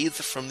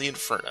unscathed from the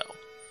inferno.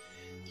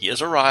 He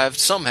has arrived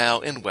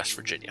somehow in West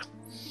Virginia.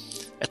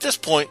 At this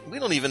point, we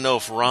don't even know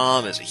if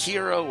Rom is a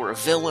hero or a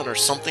villain or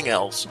something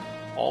else.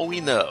 All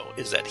we know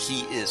is that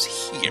he is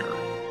here.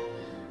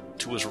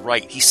 To his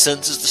right, he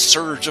senses the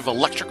surge of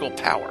electrical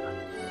power.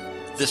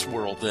 This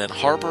world then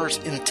harbors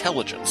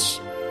intelligence.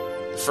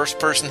 The first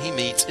person he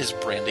meets is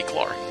Brandy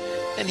Clark,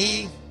 and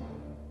he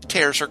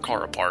tears her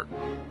car apart,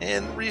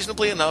 and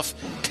reasonably enough,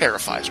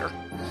 terrifies her.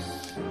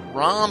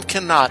 Rom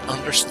cannot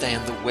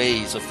understand the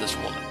ways of this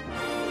woman.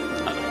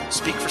 I don't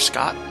speak for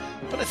Scott,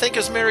 but I think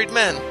as married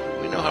men,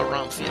 we know how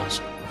Rom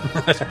feels.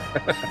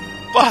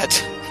 But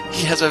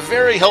he has a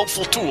very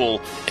helpful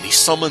tool, and he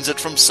summons it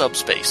from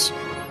subspace,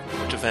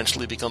 which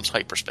eventually becomes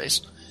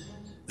hyperspace.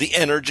 The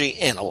Energy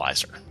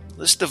Analyzer.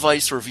 This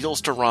device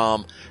reveals to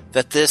Rom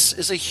that this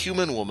is a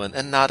human woman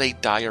and not a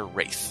dire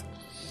wraith.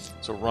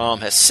 So Rom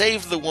has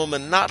saved the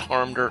woman, not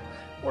harmed her.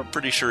 We're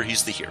pretty sure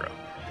he's the hero.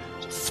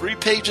 So 3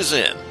 pages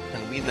in,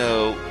 and we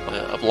know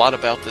a lot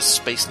about this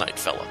Space Knight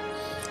fella.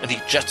 And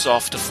he jets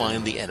off to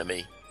find the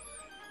enemy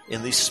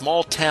in the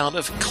small town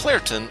of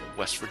Clairton,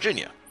 West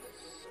Virginia.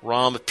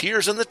 Rom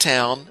appears in the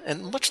town,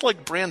 and much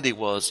like Brandy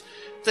was,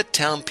 the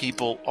town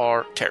people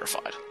are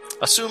terrified,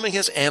 assuming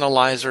his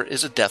analyzer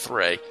is a death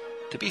ray.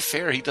 To be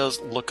fair, he does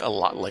look a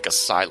lot like a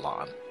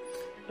Cylon.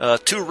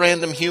 2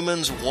 random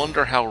humans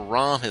wonder how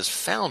Rom has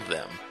found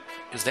them,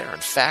 because they are in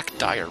fact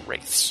dire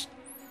wraiths.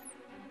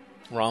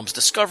 Rom's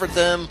discovered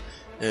them,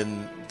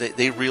 and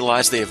they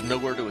realize they have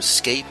nowhere to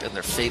escape, and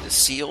their fate is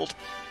sealed.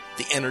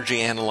 The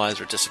Energy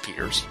Analyzer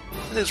disappears,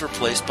 and is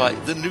replaced by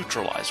the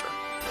Neutralizer.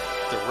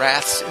 The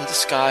Wraiths in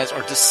disguise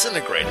are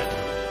disintegrated.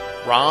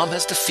 Rom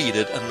has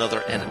defeated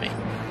another enemy.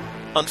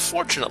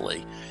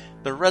 Unfortunately,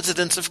 the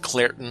residents of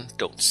Clairton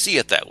don't see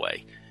it that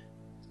way.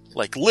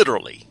 Like,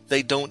 literally,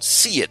 they don't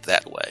see it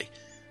that way.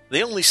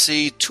 They only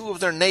see 2 of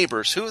their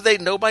neighbors, who they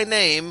know by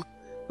name,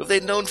 who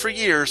they've known for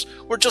years,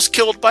 were just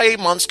killed by a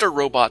monster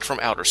robot from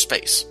outer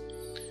space.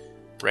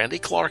 Brandy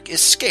Clark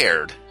is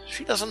scared.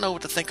 She doesn't know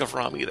what to think of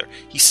Rom either.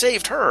 He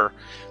saved her,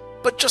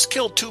 but just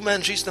killed 2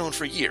 men she's known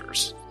for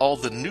years. All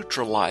the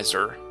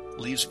Neutralizer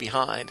leaves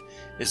behind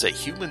is a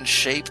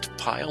human-shaped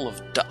pile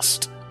of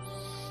dust.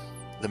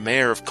 The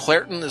mayor of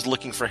Clairton is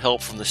looking for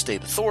help from the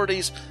state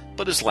authorities,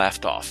 but is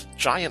laughed off.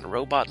 Giant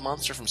robot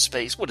monster from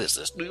space? What is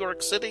this, New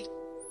York City?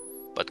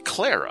 But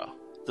Clara,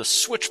 the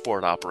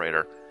switchboard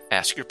operator,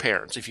 ask your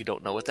parents if you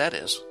don't know what that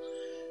is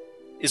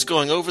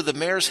going over the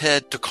mayor's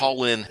head to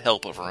call in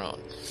help of her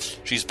own.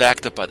 She's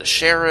backed up by the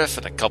sheriff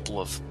and a couple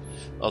of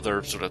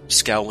other sort of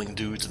scowling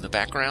dudes in the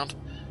background.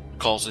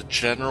 Calls a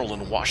general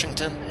in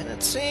Washington, and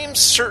it seems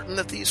certain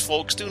that these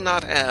folks do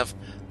not have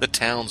the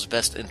town's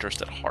best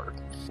interest at heart.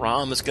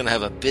 Rom is going to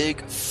have a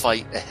big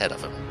fight ahead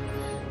of him.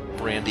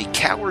 Brandy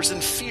cowers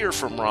in fear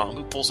from Rom,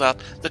 who pulls out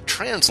the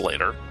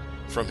translator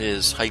from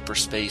his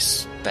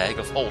hyperspace bag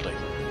of holding.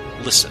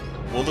 Listen,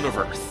 woman of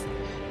Earth,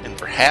 and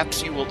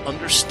perhaps you will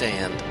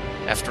understand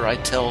after I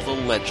tell the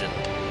legend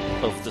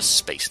of the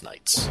Space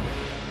Knights.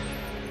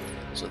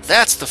 So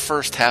that's the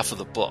first half of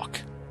the book,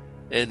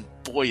 and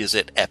boy is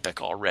it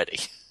epic already.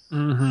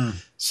 Mm-hmm.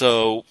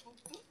 So,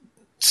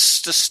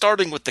 just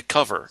starting with the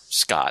cover,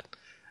 Scott,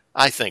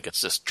 I think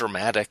it's just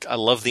dramatic. I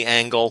love the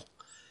angle.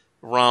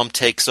 Rom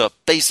takes up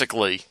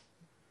basically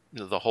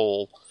the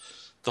whole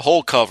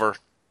cover,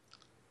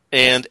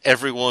 and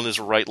everyone is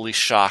rightly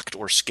shocked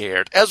or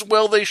scared, as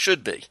well they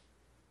should be.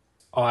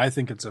 Oh, I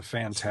think it's a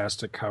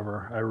fantastic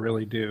cover. I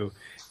really do.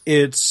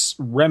 It's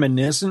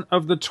reminiscent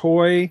of the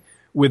toy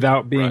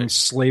without being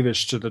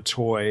slavish to the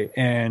toy,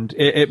 and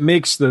it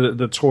makes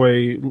the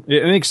toy,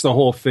 it makes the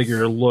whole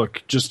figure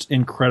look just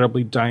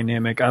incredibly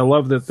dynamic. I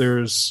love that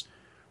there's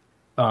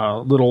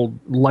little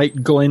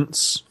light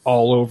glints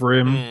all over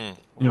him,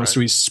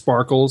 so he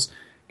sparkles.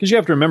 Because you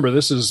have to remember,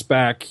 this is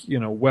back,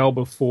 well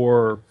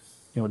before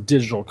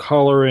digital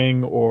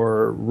coloring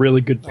or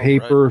really good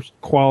paper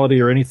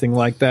quality or anything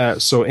like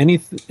that. So any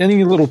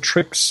little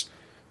tricks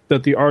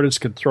that the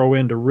artist could throw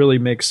in to really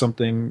make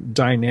something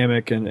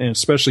dynamic and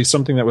especially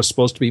something that was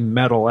supposed to be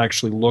metal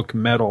actually look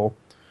metal,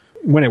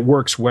 when it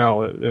works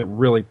well, it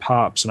really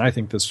pops. And I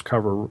think this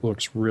cover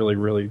looks really,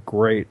 really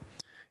great.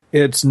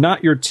 It's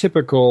not your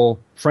typical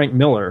Frank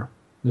Miller.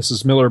 This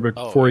is Miller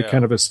before he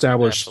kind of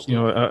established,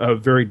 a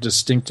very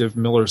distinctive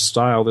Miller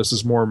style. This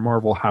is more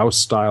Marvel House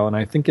style, and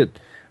I think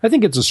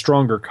it's a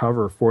stronger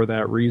cover for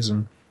that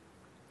reason.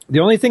 The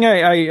only thing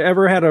I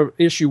ever had an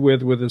issue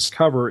with this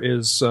cover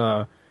is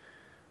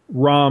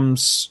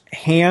Rom's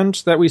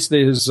hand that we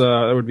see.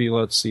 That would be,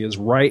 his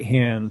right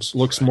hand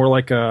looks more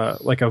like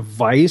a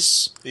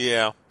vice.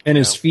 Yeah. And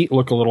his feet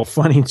look a little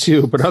funny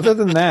too. But other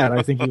than that,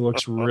 I think he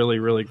looks really,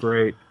 really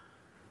great.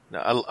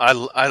 Now,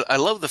 I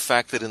love the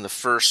fact that in the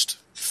first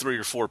 3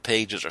 or 4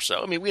 pages or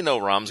so, I mean, we know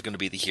Rom's going to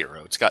be the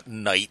hero. It's got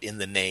knight in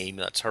the name.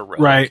 That's heroic.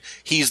 Right.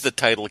 He's the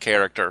title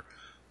character.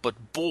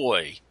 But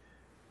boy,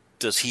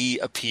 does he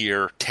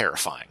appear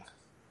terrifying.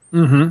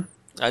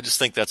 Mm-hmm. I just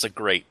think that's a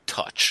great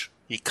touch.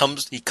 He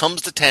comes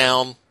to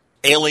town,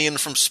 alien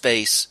from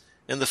space,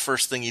 and the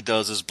first thing he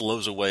does is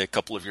blows away a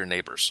couple of your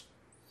neighbors.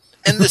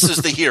 And this is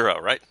the hero,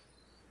 right?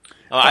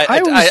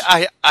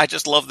 I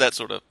just love that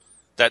sort of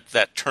that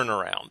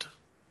turnaround.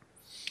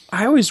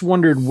 I always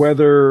wondered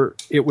whether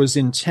it was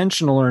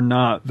intentional or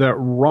not that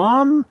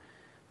Rom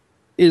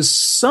is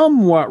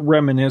somewhat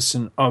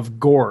reminiscent of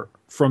Gort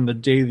from The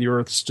Day the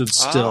Earth Stood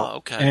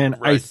Still. And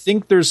I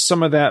think there's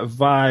some of that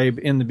vibe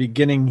in the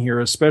beginning here,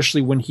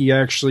 especially when he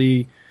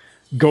actually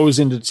goes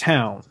into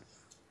town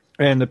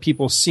and the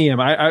people see him.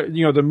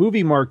 The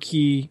movie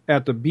marquee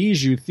at the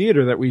Bijou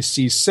Theater that we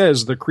see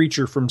says The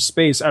Creature from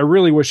Space. I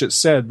really wish it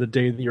said The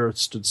Day the Earth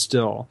Stood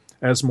Still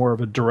as more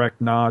of a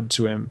direct nod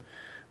to him.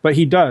 But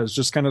he does,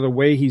 just kind of the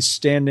way he's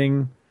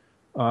standing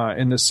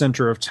in the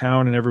center of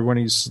town and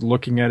everybody's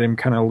looking at him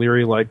kind of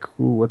leery, like,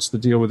 ooh, what's the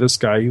deal with this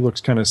guy? He looks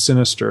kind of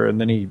sinister.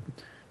 And then he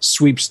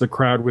sweeps the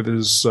crowd with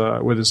his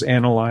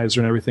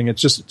analyzer and everything.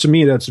 It's just, to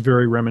me, that's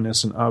very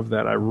reminiscent of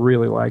that. I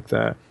really like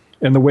that.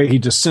 And the way he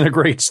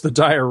disintegrates the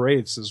dire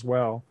wraiths as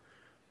well.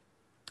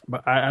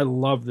 But I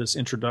love this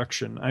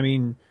introduction. I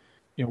mean,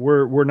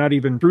 we're not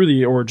even through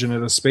the origin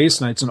of the Space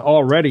Knights, and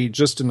already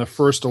just in the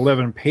first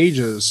 11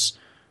 pages,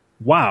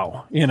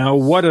 wow,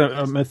 what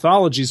a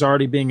mythology is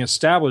already being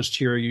established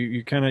here.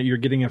 You're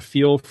getting a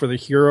feel for the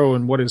hero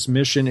and what his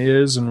mission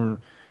is, and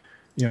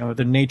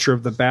the nature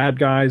of the bad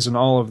guys and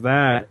all of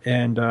that.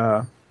 And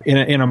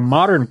in a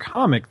modern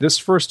comic, this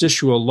first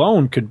issue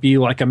alone could be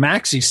like a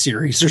maxi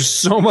series. There's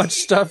so much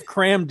stuff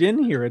crammed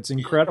in here. It's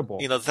incredible.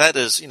 That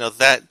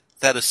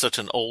is such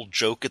an old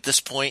joke at this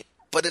point,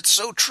 but it's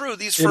so true.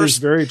 It is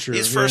very true.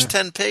 These first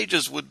 10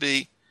 pages would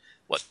be,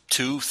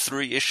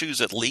 2-3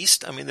 issues at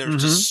least? I mean,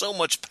 there's just so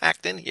much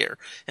packed in here,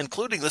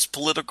 including this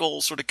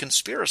political sort of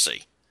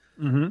conspiracy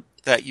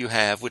that you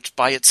have, which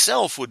by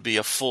itself would be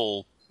a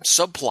full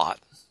subplot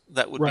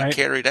that would be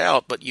carried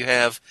out. But you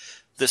have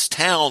this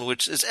town,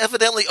 which is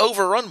evidently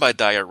overrun by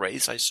dire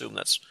wraiths. I assume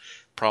that's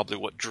probably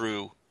what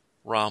drew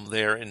Rom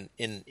there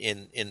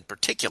in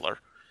particular.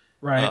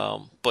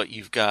 Right. But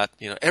you've got,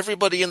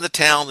 everybody in the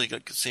town,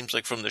 it seems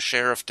like from the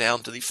sheriff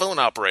down to the phone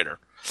operator.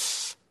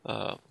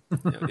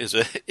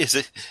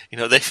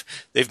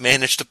 They've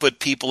managed to put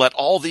people at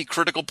all the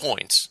critical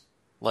points,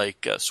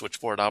 like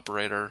switchboard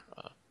operator.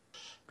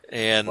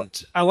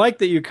 And I like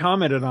that you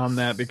commented on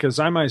that, because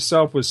I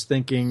myself was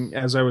thinking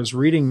as I was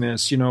reading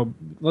this,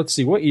 let's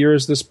see, what year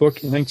is this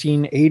book?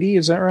 1980,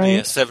 is that right?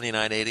 yeah,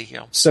 79, 80,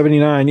 yeah.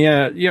 79,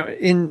 yeah.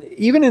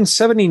 Even in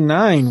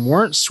 79,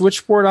 weren't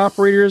switchboard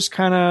operators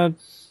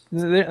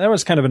that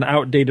was kind of an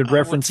outdated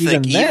reference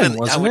even then,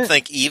 wasn't it? I would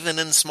think even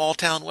in small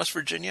town West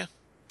Virginia,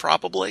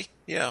 probably,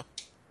 yeah.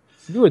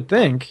 You would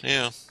think.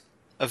 Yeah.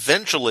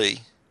 Eventually,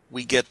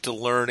 we get to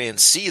learn and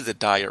see the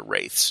dire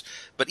wraiths,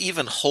 but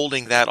even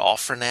holding that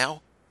off for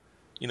now,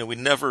 we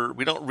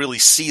don't really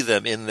see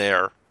them in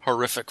their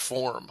horrific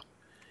form.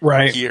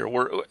 Right. Here,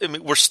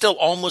 we're still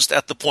almost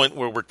at the point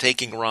where we're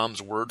taking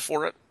Rom's word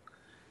for it.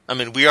 I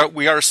mean, we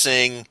are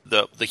seeing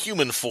the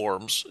human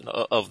forms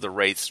of the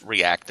wraiths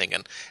reacting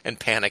and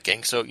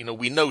panicking. So,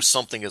 we know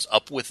something is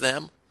up with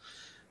them,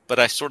 but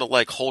I sort of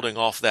like holding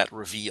off that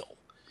reveal.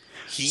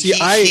 He's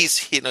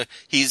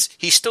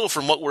still,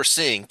 from what we're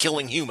seeing,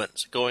 killing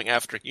humans, going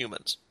after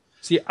humans.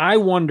 See, I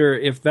wonder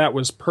if that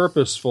was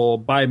purposeful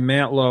by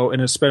Mantlo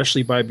and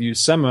especially by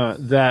Buscema,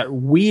 that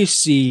we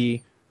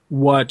see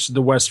what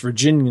the West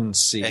Virginians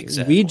see.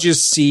 Exactly. We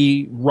just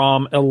see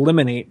Rom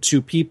eliminate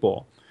 2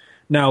 people.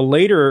 Now,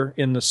 later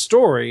in the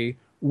story,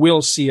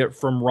 we'll see it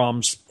from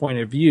Rom's point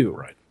of view.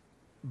 Right.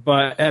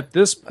 But at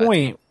this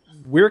point,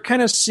 we're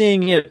kind of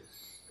seeing it,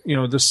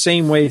 the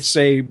same way,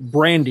 say,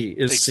 Brandy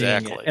is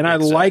seeing it. And I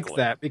like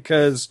that,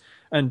 because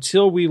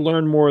until we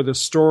learn more of the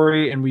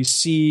story and we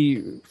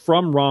see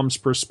from Rom's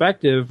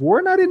perspective,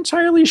 we're not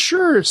entirely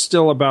sure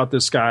still about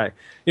this guy.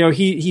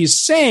 He's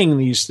saying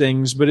these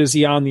things, but is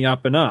he on the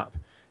up and up?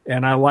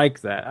 And I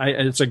like that.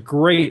 It's a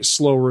great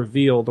slow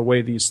reveal, the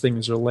way these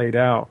things are laid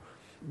out.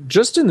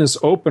 Just in this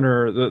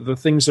opener, the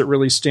things that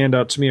really stand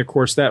out to me, of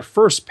course, that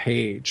first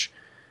page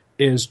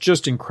is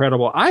just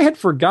incredible. I had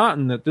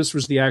forgotten that this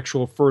was the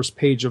actual first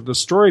page of the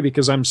story,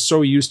 because I'm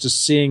so used to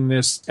seeing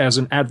this as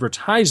an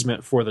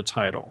advertisement for the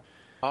title.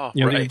 Oh,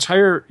 right.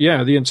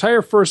 The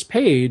entire first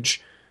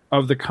page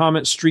of the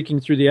comet streaking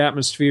through the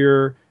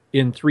atmosphere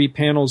in 3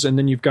 panels, and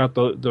then you've got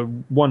the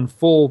one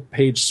full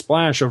page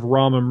splash of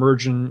Rom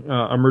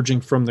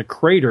emerging from the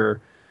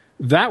crater.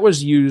 That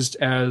was used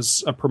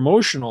as a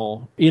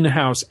promotional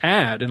in-house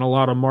ad in a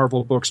lot of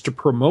Marvel books to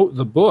promote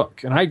the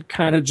book. And I'd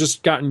kind of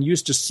just gotten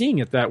used to seeing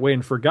it that way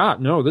and forgot,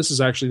 no, this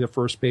is actually the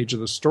first page of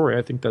the story.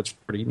 I think that's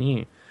pretty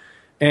neat.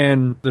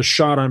 And the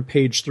shot on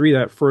page 3,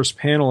 that first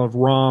panel of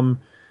Rom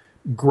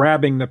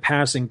grabbing the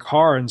passing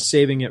car and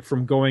saving it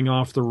from going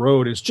off the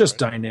road, is just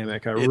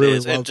dynamic. I really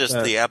love that. And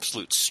just the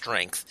absolute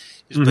strength.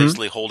 He's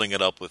basically holding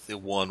it up with the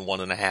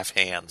 1.5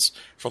 hands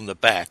from the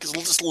back. He's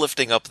just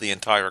lifting up the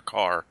entire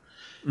car.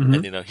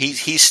 Mm-hmm. And,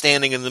 he's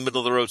standing in the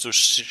middle of the road, so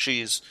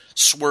she's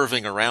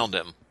swerving around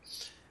him.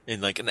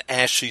 And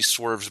as she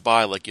swerves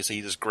by, like you say,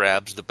 he just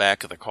grabs the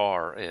back of the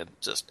car. And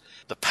just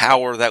the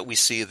power that we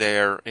see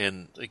there,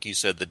 and, like you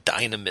said, the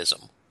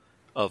dynamism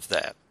of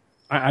that.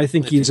 I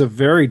think he's a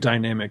very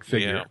dynamic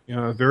figure.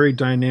 Yeah. Very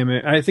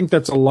dynamic. I think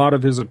that's a lot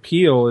of his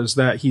appeal, is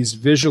that he's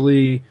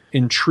visually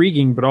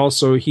intriguing, but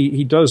also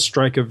he does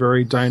strike a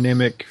very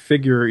dynamic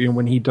figure,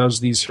 when he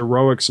does these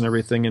heroics and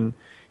everything. And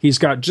he's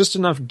got just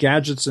enough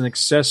gadgets and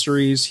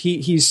accessories.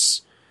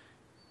 He's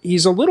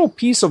a little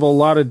piece of a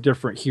lot of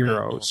different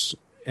heroes.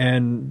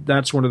 And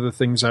that's one of the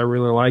things I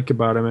really like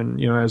about him.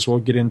 And, as we'll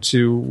get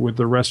into with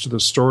the rest of the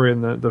story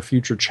and the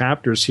future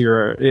chapters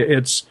here,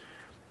 it's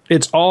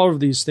all of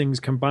these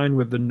things combined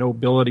with the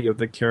nobility of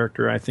the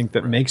character, I think,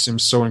 that makes him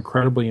so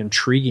incredibly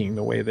intriguing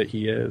the way that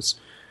he is.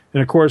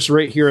 And, of course,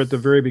 right here at the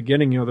very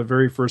beginning, the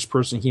very first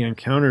person he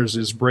encounters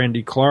is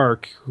Brandy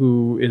Clark,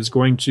 who is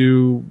going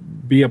to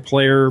be a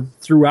player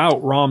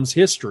throughout Rom's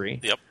history.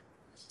 Yep.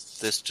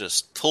 This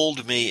just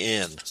pulled me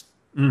in.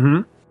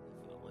 Mm-hmm.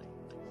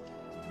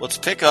 Let's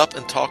pick up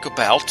and talk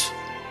about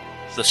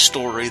the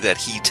story that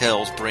he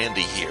tells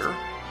Brandy here,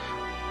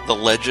 the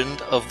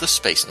legend of the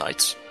Space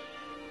Knights.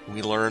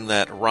 We learn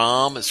that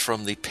Rom is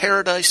from the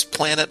paradise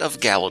planet of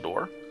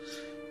Galador,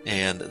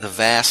 and the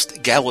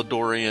vast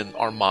Galadorian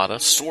armada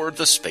soared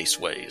the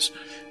spaceways,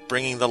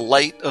 bringing the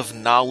light of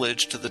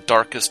knowledge to the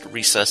darkest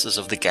recesses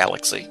of the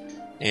galaxy.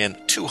 And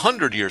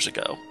 200 years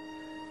ago,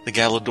 the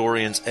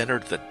Galadorians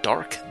entered the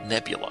Dark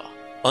Nebula,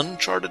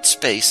 uncharted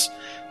space,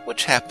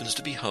 which happens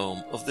to be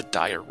home of the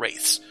Dire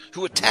Wraiths,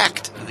 who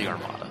attacked the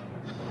armada.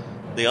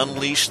 They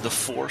unleashed the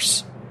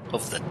force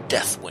of the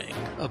Deathwing,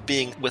 a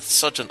being with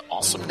such an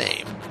awesome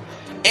name,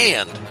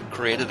 and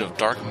created of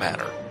dark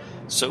matter,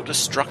 so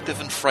destructive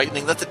and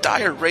frightening that the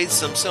Dire Wraiths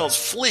themselves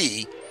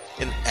flee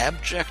in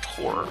abject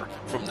horror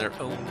from their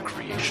own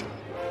creation.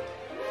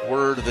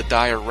 Word of the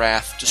dire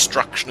wrath,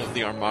 destruction of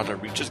the Armada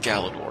reaches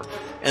Galador,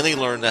 and they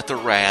learn that the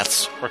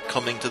Wraths are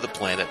coming to the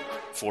planet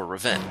for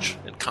revenge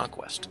and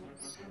conquest.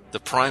 The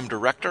Prime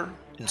Director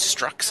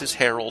instructs his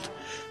herald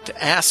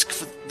to ask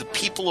for the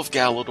people of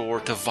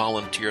Galador to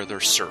volunteer their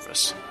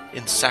service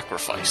in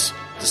sacrifice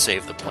to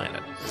save the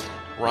planet.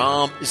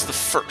 Rom is the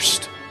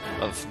first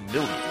of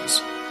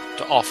millions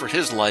to offer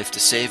his life to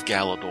save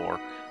Galador,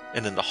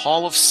 and in the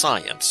Hall of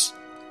Science,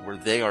 where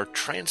they are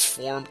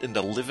transformed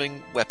into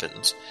living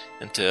weapons,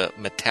 into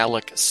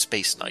metallic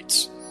space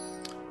knights.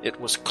 It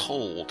was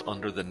cold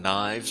under the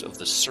knives of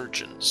the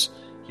surgeons,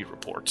 he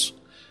reports.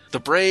 The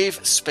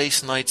brave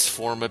space knights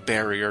form a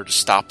barrier to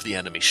stop the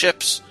enemy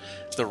ships.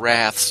 The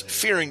Wraths,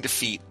 fearing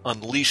defeat,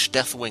 unleash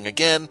Deathwing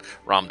again.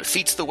 Rom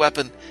defeats the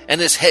weapon and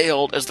is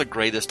hailed as the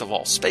greatest of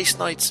all space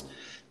knights,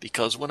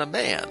 because when a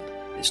man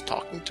is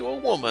talking to a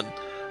woman,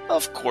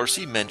 of course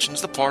he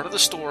mentions the part of the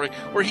story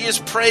where he is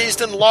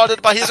praised and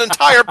lauded by his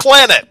entire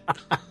planet.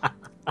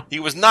 He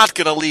was not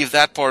going to leave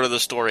that part of the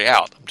story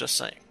out, I'm just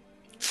saying.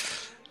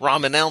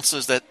 Rom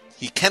announces that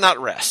he cannot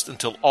rest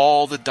until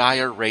all the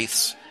dire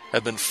wraiths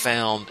have been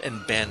found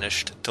and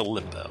banished to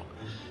Limbo.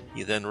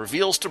 He then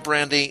reveals to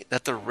Brandy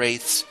that the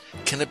wraiths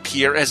can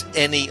appear as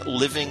any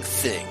living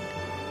thing,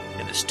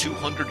 and his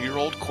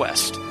 200-year-old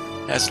quest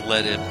has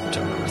led him to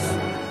Earth.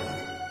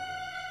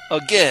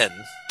 Again,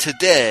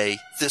 today,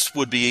 this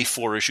would be a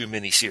 4-issue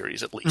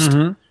miniseries at least.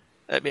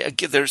 Mm-hmm. I mean,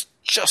 again, there's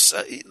just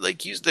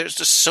there's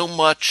just so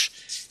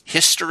much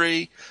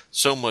history,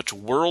 so much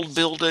world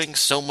building,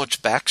 so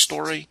much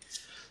backstory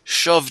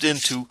shoved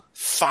into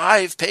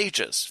 5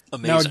 pages.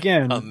 Amazing. Now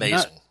again,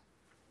 amazing.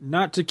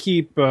 Not to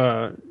keep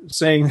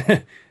saying,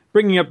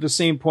 bringing up the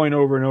same point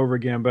over and over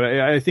again, but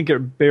I think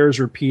it bears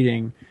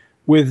repeating.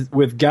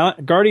 With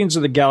Guardians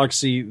of the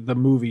Galaxy, the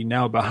movie,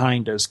 now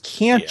behind us,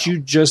 can't you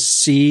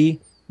just see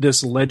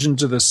this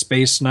Legends of the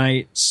Space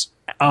Knights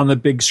on the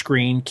big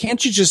screen?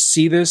 Can't you just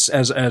see this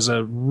as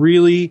a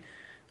really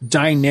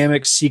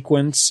dynamic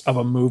sequence of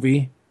a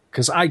movie?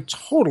 Because I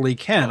totally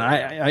can.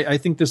 I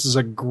think this is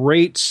a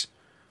great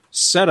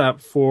setup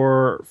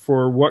for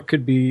what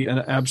could be an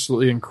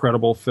absolutely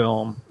incredible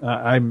film.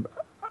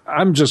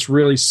 I'm just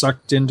really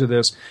sucked into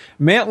this.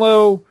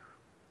 Mantlo,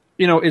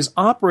 is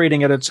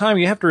operating at a time.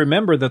 You have to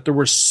remember that there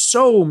were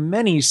so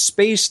many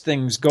space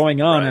things going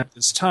on at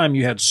this time.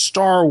 You had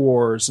Star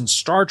Wars, and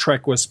Star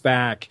Trek was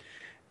back,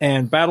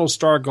 and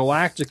Battlestar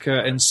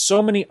Galactica, and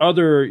so many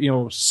other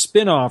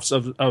spin-offs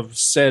of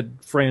said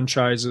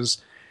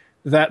franchises,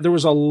 that there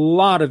was a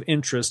lot of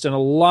interest and a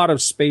lot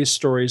of space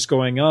stories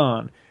going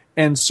on.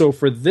 And so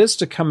for this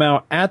to come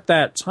out at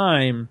that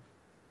time,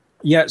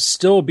 yet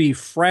still be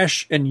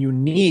fresh and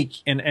unique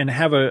and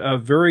have a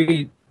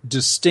very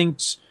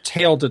distinct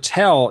tale to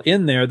tell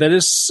in there that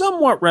is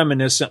somewhat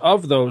reminiscent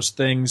of those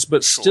things,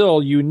 but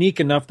still unique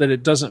enough that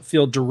it doesn't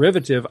feel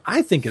derivative,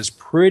 I think is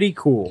pretty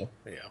cool.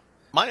 Yeah.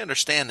 My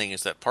understanding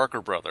is that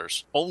Parker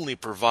Brothers only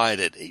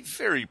provided a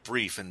very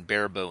brief and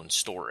bare-bones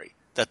story,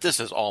 that this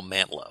is all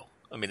Mantlo.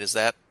 I mean, is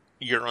that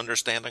your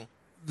understanding?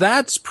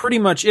 That's pretty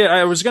much it.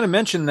 I was going to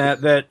mention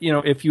that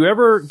if you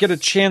ever get a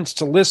chance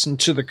to listen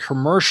to the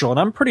commercial, and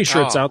I'm pretty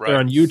sure it's out there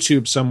on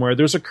YouTube somewhere,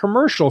 there's a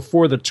commercial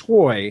for the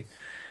toy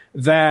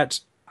that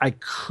I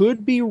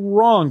could be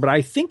wrong, but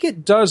I think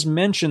it does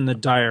mention the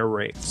dire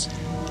wraiths.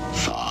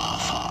 Far,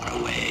 far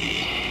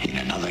away, in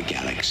another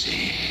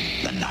galaxy,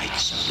 the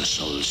Knights of the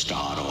Soul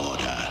Star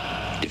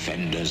Order,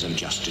 defenders of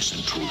justice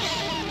and truth,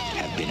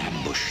 have been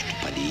ambushed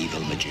by the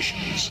evil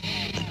magicians,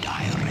 the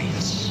dire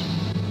wraiths.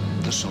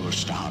 The Soul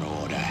Star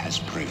Order has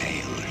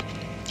prevailed,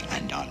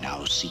 and are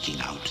now seeking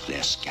out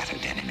their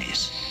scattered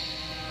enemies.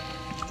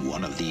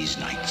 One of these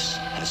knights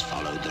has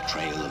followed the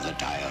trail of the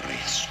dire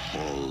wraiths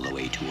all the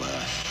way to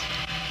Earth.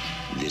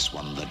 This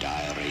one the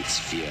dire wraiths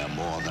fear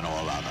more than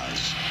all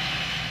others.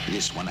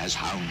 This one has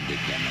hounded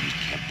them and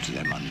kept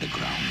them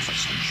underground for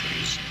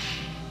centuries.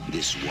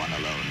 This one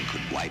alone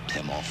could wipe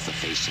them off the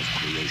face of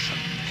creation.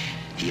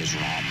 He is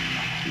Rom,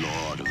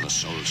 Lord of the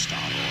Soul Star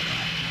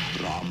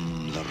Order.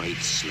 Rom, the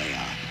Wraith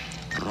Slayer.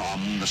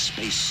 Rom, the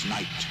Space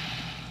Knight.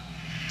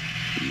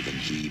 Even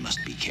he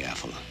must be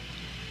careful.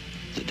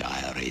 The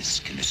dire wraiths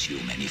can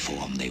assume any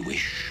form they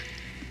wish.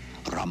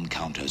 Rom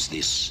counters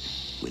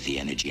this with the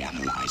energy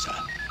analyzer.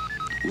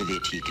 With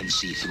it, he can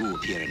see through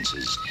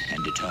appearances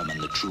and determine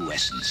the true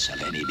essence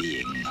of any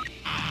being.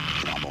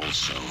 Rom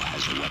also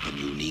has a weapon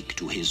unique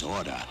to his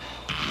order,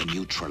 the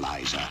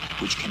neutralizer,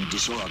 which can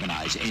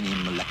disorganize any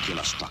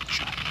molecular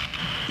structure.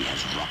 He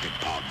has rocket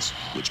pods,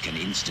 which can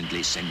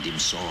instantly send him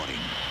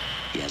soaring.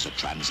 He has a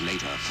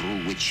translator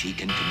through which he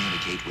can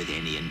communicate with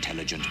any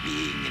intelligent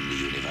being in the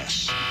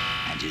universe.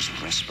 And his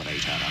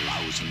respirator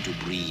allows him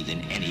to breathe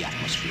in any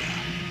atmosphere.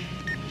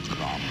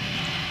 Rom,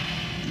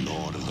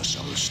 Lord of the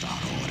Soul Star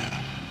Order.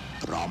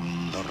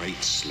 Rom, the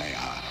Wraith Slayer.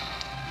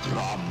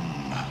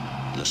 Rom,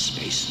 the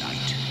Space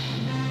Knight.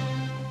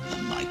 A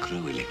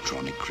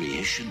microelectronic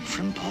creation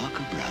from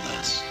Parker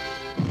Brothers.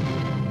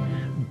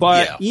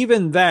 But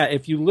even that,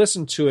 if you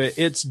listen to it,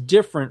 it's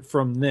different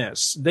from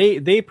this.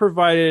 They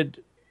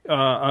provided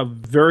a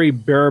very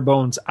bare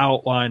bones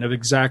outline of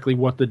exactly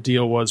what the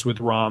deal was with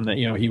Rom. That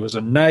he was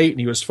a knight and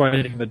he was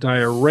fighting the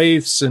dire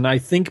wraiths, and I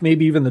think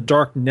maybe even the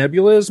Dark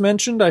Nebula is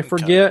mentioned. I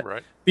forget.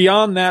 Right.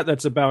 Beyond that,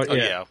 that's about it.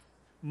 Yeah.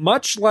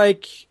 Much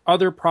like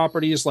other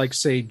properties, like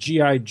say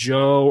G.I.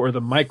 Joe or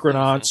the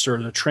Micronauts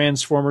or the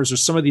Transformers or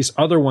some of these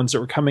other ones that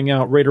were coming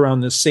out right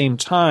around the same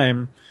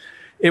time,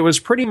 it was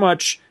pretty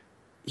much,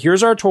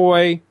 here's our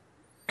toy,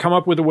 come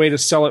up with a way to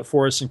sell it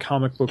for us in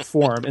comic book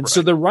form. And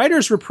so the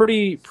writers were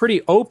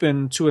pretty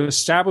open to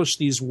establish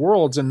these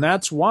worlds, and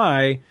that's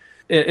why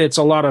it's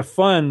a lot of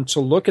fun to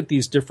look at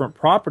these different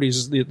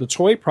properties, the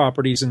toy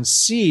properties, and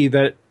see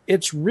that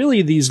it's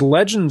really these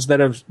legends that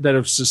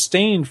have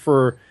sustained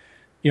for,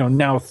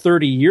 now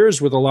 30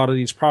 years with a lot of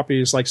these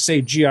properties, like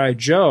say G.I.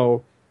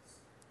 Joe,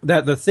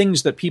 that the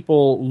things that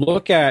people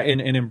look at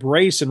and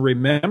embrace and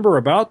remember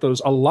about those,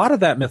 a lot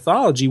of that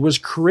mythology was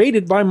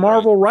created by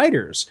Marvel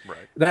writers. Right.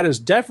 That is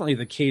definitely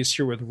the case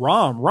here with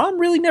Rom. Rom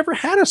really never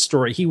had a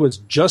story. He was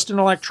just an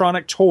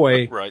electronic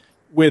toy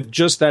with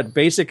just that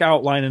basic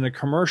outline in a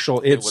commercial.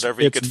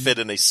 Whatever you could fit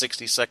in a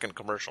 60-second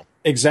commercial.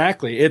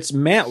 Exactly. It's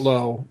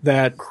Mantlo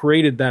that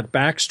created that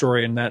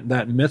backstory and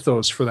that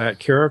mythos for that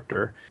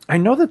character. I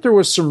know that there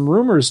was some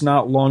rumors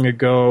not long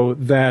ago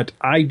that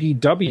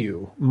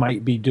IDW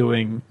might be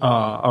doing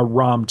a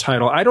ROM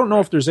title. I don't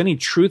know if there's any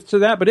truth to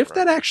that, but if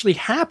that actually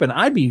happened,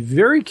 I'd be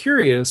very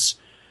curious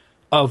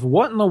of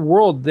what in the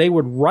world they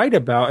would write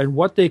about and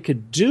what they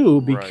could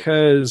do,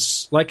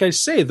 because, like I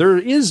say, there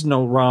is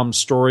no ROM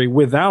story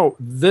without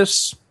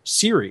this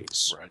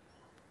series. Right.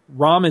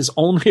 ROM is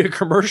only a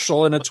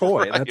commercial and a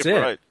toy. That's it.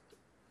 Right.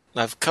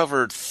 I've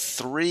covered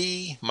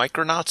 3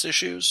 Micronauts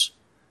issues,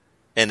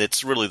 and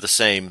it's really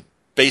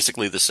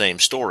basically the same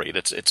story.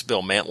 It's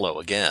Bill Mantlo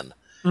again.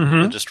 Mm-hmm.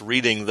 And just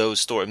reading those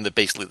stories, they're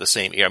basically the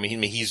same. I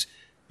mean, he's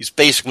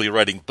basically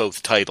writing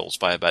both titles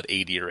by about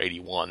 80 or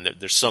 81.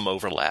 There's some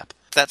overlap.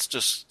 That's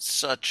just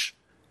such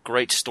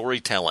great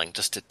storytelling,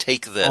 just to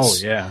take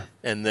this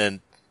and then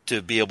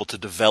to be able to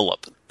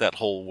develop that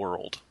whole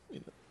world.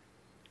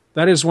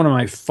 That is one of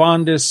my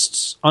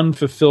fondest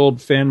unfulfilled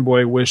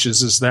fanboy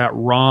wishes, is that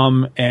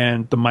Rom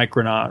and the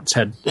Micronauts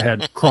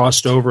had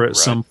crossed over at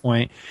some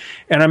point.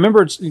 And I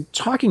remember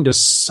talking to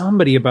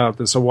somebody about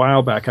this a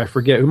while back, I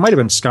forget, who might have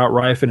been Scott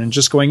Rifen, and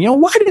just going,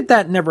 why did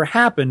that never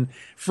happen?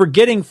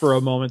 Forgetting for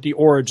a moment the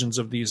origins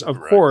of these. Of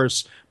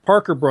course,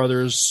 Parker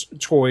Brothers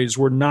toys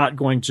were not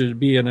going to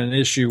be in an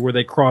issue where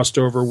they crossed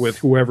over with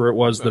whoever it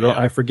was that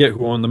I forget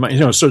who owned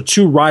the so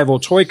 2 rival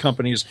toy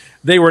companies,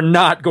 they were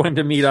not going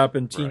to meet up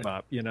and team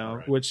up,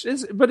 which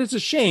is, but it's a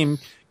shame,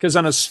 because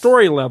on a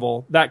story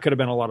level that could have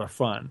been a lot of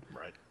fun.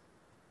 Right.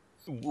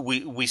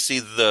 We see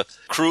the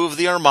crew of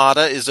the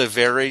Armada is a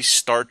very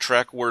Star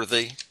Trek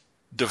worthy,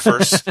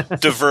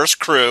 diverse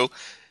crew.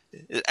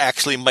 It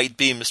actually might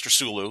be Mr.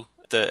 Sulu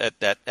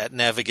at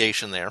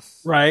navigation there.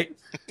 Right.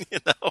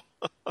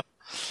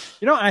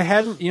 I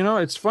hadn't.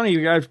 It's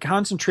funny. I've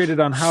concentrated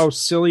on how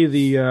silly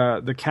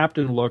the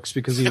captain looks,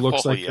 because he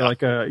looks he ought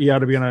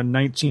to be on a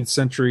 19th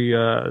century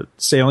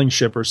sailing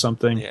ship or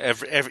something.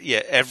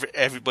 Yeah,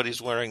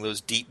 everybody's wearing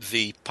those deep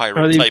V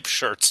pirate type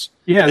shirts.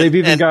 Yeah, they've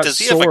even got does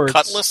he swords.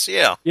 have a cutlass?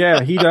 Yeah.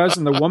 Yeah, he does,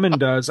 and the woman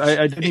does.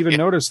 I didn't even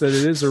notice that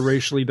it is a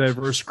racially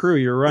diverse crew.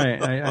 You're right.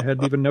 I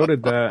hadn't even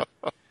noted that.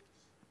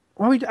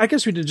 Well, I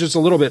guess we did just a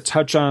little bit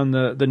touch on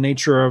the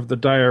nature of the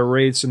dire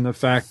wraiths and the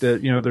fact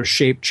that, they're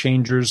shape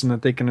changers and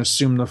that they can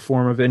assume the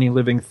form of any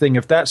living thing.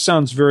 If that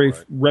sounds very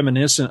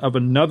reminiscent of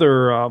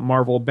another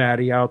Marvel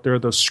baddie out there,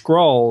 the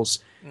Skrulls,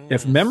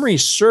 if memory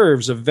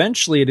serves,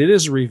 eventually it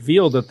is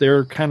revealed that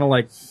they're kind of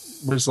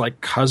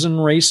like cousin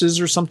races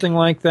or something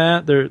like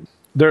that.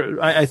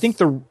 I think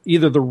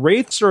either the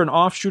Wraiths are an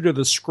offshoot of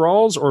the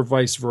Skrulls or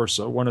vice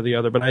versa, one or the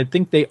other, but I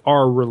think they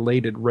are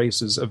related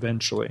races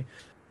eventually.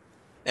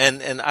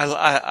 And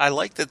I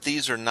like that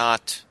they're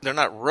not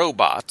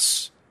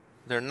robots.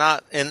 They're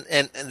not and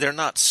they're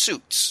not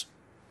suits.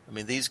 I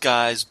mean, these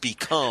guys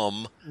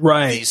become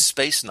these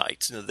space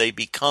knights. They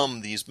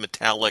become these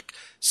metallic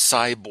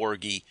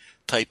cyborgy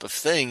type of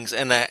things,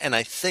 and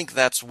I think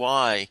that's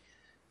why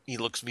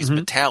he's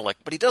metallic,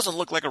 but he doesn't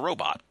look like a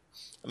robot.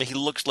 I mean, he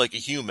looks like a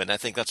human. I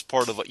think that's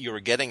part of what you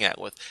were getting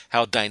at with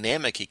how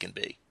dynamic he can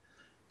be,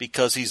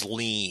 because he's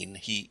lean.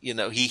 He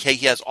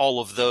has all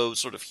of those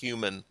sort of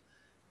human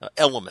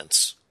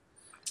elements.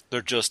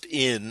 They're just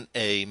in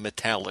a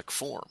metallic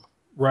form.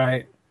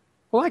 Right.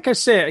 Well, like I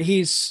said,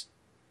 he's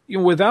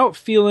without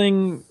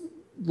feeling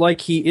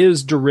like he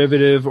is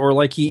derivative or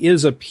like he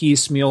is a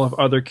piecemeal of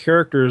other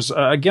characters.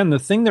 Again, the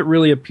thing that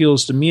really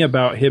appeals to me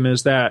about him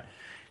is that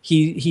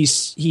he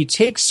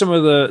takes some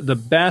of the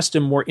best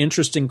and more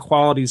interesting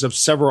qualities of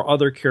several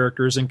other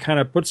characters and kind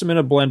of puts them in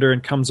a blender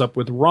and comes up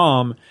with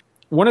Rom.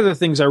 One of the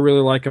things I really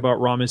like about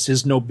Rom is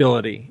his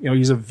nobility.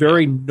 He's a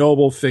very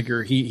noble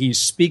figure. He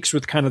speaks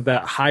with kind of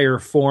that higher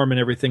form and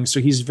everything. So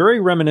he's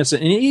very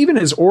reminiscent, and even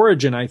his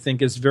origin, I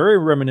think, is very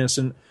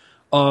reminiscent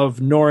of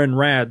Norrin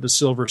Radd, the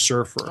Silver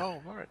Surfer.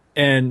 Oh, right.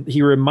 And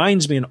he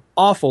reminds me an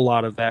awful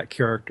lot of that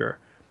character.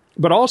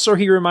 But also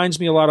he reminds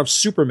me a lot of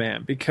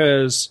Superman,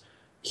 because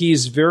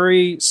he's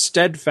very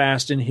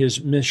steadfast in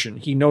his mission.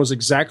 He knows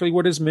exactly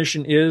what his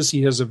mission is.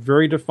 He has a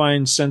very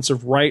defined sense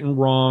of right and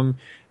wrong.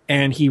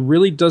 And he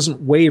really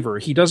doesn't waver.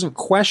 He doesn't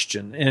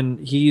question. And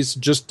he's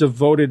just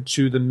devoted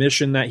to the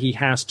mission that he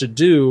has to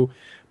do.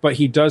 But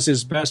he does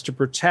his best to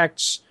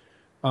protect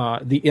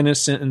the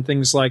innocent and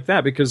things like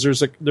that. Because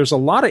there's a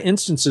lot of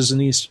instances in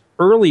these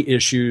early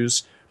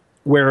issues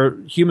where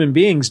human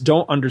beings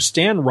don't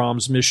understand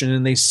Rom's mission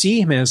and they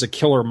see him as a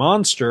killer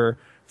monster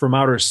from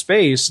outer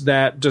space,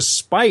 that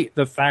despite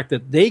the fact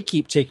that they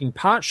keep taking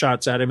pot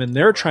shots at him and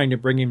they're trying to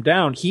bring him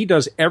down, he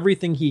does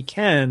everything he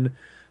can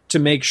to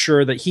make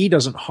sure that he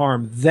doesn't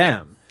harm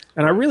them.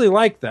 And I really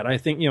like that. I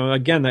think,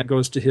 again, that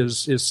goes to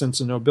his sense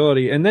of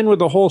nobility. And then with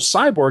the whole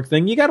cyborg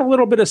thing, you got a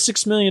little bit of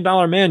 $6 Million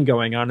Man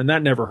going on, and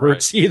that never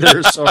hurts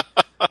either. So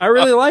I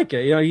really like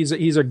it.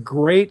 He's a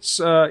great,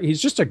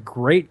 he's just a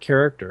great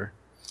character.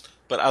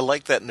 But I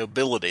like that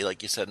nobility,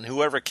 like you said, and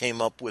whoever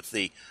came up with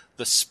the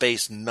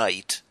Space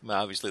Knight,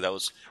 obviously that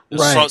was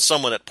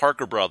someone at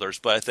Parker Brothers,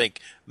 but I think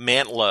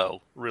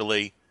Mantlo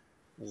really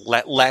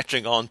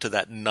latching on to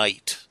that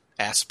knight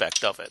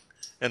aspect of it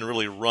and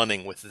really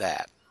running with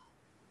that.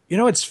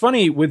 It's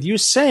funny with you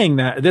saying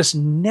that. This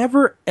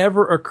never,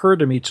 ever occurred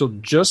to me till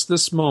just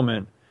this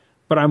moment,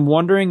 but I'm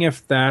wondering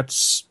if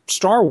that's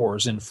Star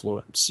Wars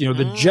influence, the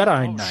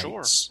Jedi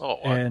Knights, sure.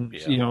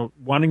 and,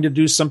 wanting to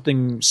do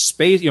something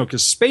space,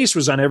 because space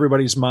was on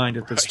everybody's mind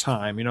at this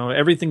time.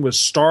 Everything was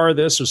star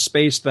this or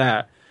space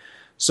that.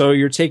 So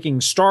you're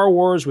taking Star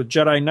Wars with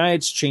Jedi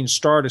Knights, change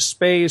star to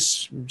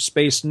space,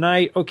 Space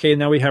Knight. Okay,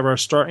 now we have our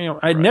star.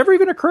 It never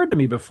even occurred to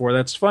me before.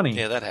 That's funny.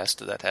 Yeah, that has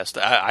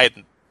to. I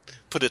hadn't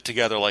put it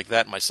together like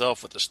that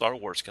myself with the Star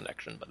Wars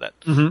connection, but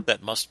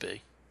that must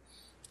be.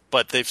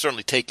 But they've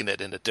certainly taken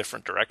it in a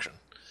different direction.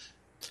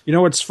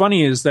 What's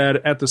funny is that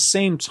at the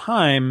same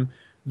time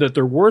that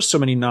there were so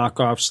many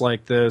knockoffs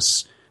like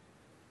this,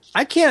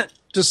 I can't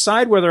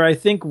decide whether I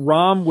think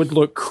Rom would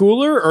look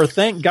cooler or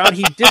thank God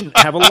he didn't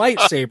have a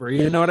lightsaber.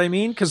 You know what I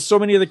mean? Because so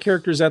many of the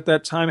characters at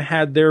that time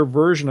had their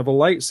version of a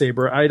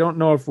lightsaber. I don't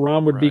know if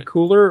Rom would be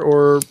cooler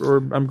or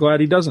I'm glad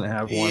he doesn't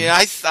have one. Yeah,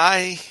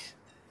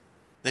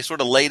 they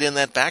sort of laid in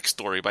that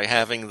backstory by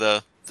having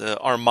the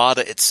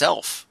Armada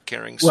itself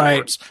carrying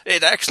swords.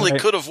 It actually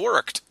could have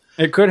worked.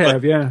 It could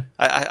have, yeah.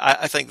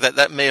 I think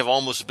that may have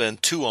almost been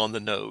too on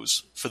the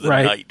nose for the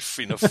knight.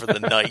 For the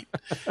knight,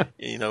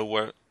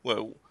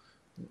 where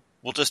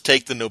we'll just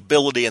take the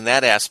nobility and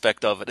that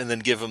aspect of it, and then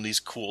give him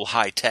these cool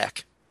high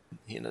tech.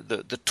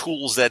 The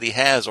tools that he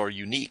has are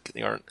unique.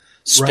 They aren't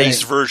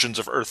space versions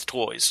of Earth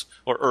toys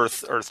or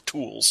Earth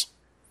tools.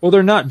 Well,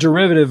 they're not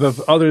derivative of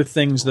other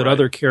things that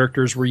other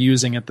characters were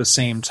using at the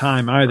same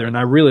time either. And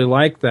I really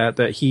like that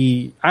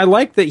I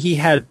like that he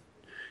had,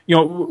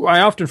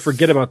 I often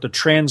forget about the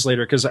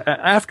translator because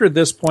after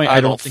this point, I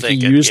don't think he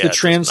used the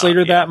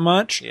translator that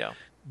much. Yeah.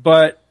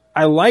 But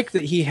I like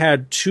that he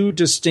had two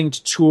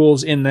distinct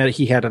tools in that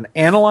he had an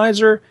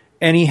analyzer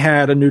and he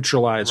had a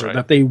neutralizer,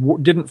 that they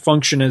didn't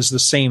function as the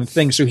same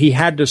thing. So he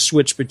had to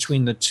switch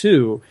between the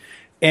two.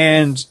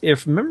 And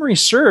if memory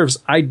serves,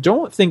 I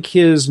don't think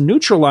his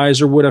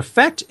neutralizer would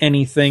affect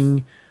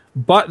anything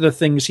but the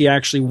things he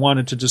actually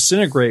wanted to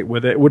disintegrate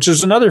with it, which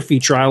is another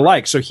feature I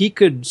like. So he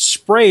could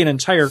spray an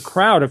entire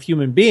crowd of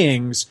human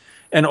beings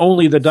and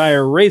only the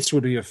dire wraiths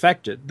would be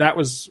affected. That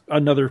was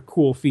another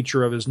cool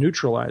feature of his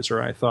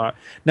neutralizer, I thought.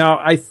 Now,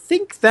 I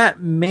think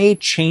that may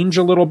change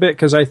a little bit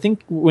because I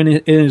think when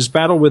in his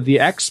battle with the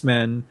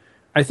X-Men,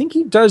 I think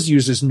he does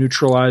use his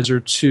neutralizer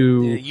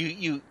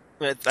to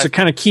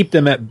kind of keep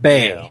them at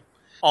bay.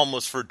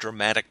 Almost for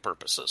dramatic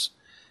purposes.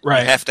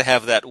 Right. You have to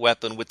have that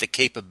weapon with the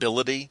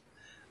capability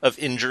of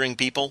injuring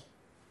people.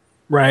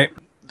 Right.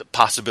 The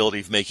possibility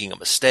of making a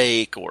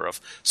mistake or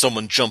of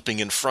someone jumping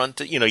in front.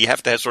 You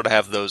have to sort of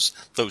have those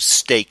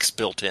stakes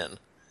built in.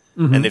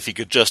 Mm-hmm. And if he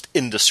could just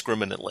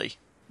indiscriminately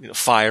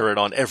fire it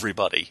on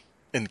everybody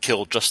and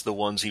kill just the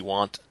ones he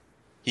wants,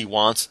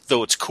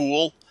 though it's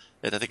cool,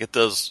 I think it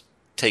does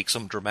take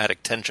some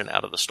dramatic tension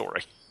out of the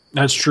story.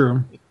 That's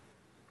true.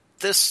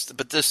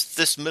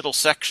 This middle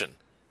section,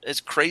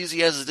 as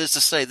crazy as it is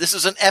to say, this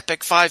is an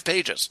epic 5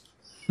 pages.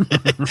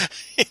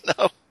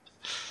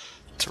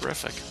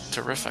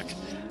 Terrific.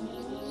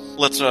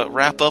 Let's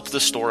wrap up the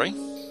story.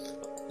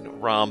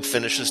 Rom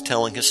finishes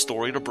telling his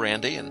story to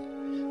Brandy,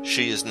 and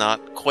she is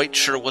not quite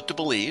sure what to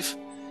believe.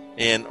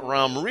 And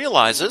Rom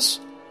realizes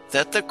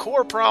that the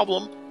core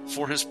problem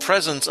for his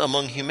presence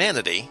among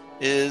humanity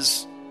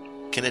is,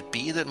 can it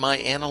be that my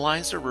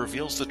analyzer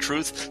reveals the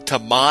truth to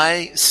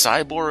my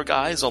cyborg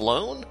eyes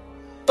alone?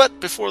 But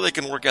before they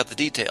can work out the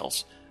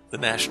details, the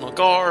National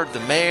Guard, the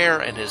mayor,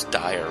 and his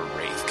dire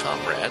wraith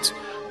comrades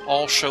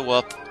all show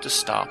up to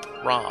stop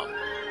Rom.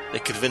 They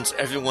convince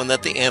everyone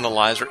that the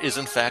analyzer is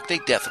in fact a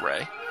death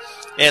ray,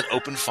 and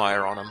open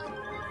fire on him.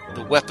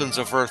 The weapons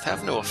of Earth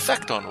have no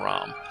effect on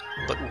Rom,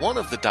 but one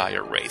of the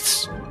dire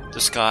wraiths,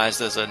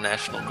 disguised as a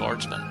National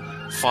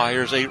Guardsman,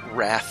 fires a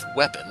wrath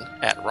weapon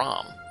at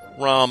Rom.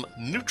 Rom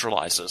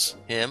neutralizes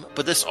him,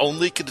 but this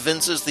only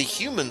convinces the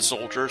human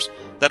soldiers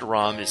that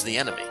Rom is the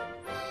enemy.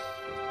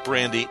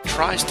 Brandy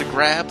tries to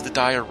grab the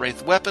dire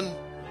wraith weapon,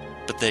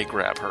 but they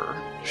grab her.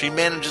 She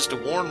manages to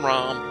warn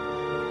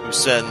Rom, who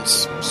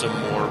sends some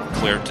more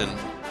Clairton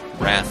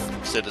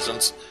Wrath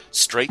citizens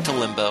straight to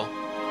Limbo.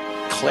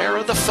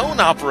 Clara, the phone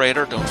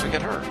operator, don't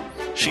forget her.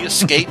 She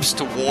escapes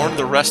to warn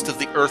the rest of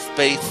the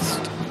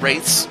Earth-based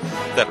wraiths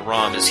that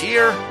Rom is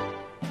here.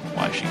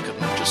 Why she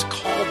couldn't have just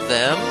called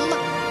them.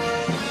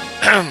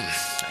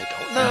 I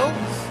don't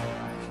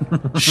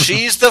know.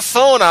 She's the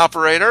phone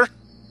operator.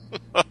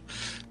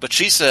 But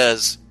she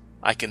says,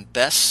 I can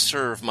best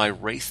serve my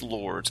Wraith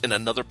Lords in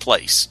another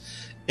place,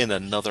 in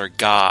another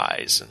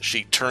guise. And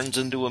she turns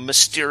into a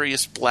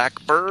mysterious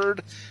black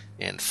bird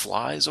and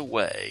flies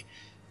away.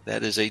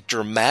 That is a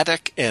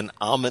dramatic and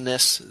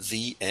ominous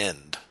the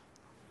end.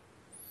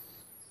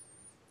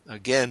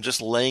 Again,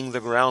 just laying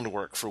the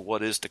groundwork for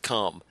what is to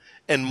come.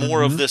 And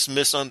more of this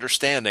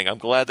misunderstanding. I'm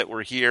glad that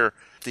we're here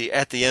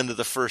at the end of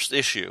the first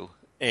issue,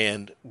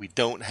 and we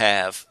don't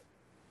have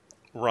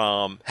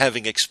Rom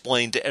having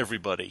explained to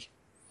everybody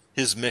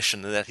his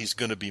mission, and that he's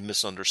going to be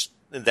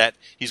that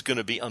he's going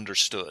to be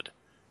understood.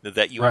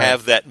 That you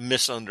have that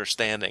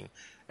misunderstanding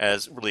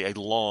as really a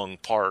long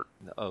part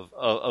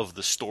of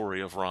the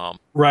story of Rom.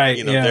 Right.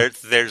 You know,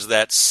 there's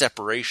that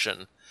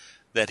separation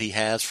that he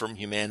has from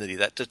humanity,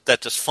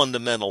 that just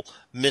fundamental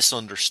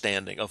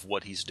misunderstanding of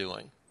what he's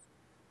doing.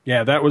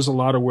 Yeah, that was a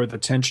lot of where the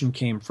tension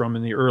came from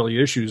in the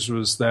early issues,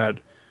 was that,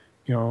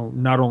 you know,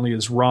 not only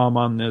is Rom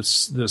on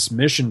this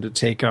mission to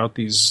take out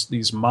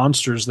these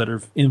monsters that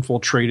have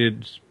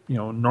infiltrated, you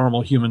know,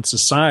 normal human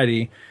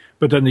society,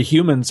 but then the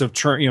humans have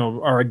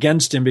are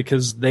against him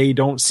because they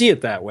don't see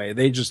it that way.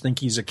 They just think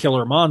he's a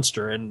killer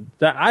monster, and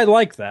that I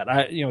like that.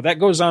 That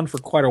goes on for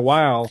quite a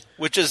while,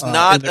 which is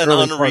not an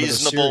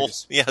unreasonable.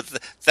 Yeah,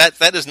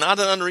 that is not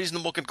an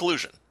unreasonable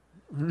conclusion.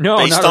 No,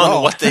 based not on at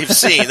all. what they've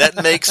seen,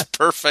 that makes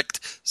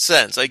perfect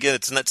sense. Again,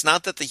 it's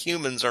not that the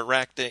humans are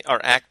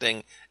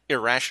acting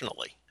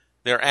irrationally.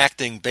 They're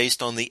acting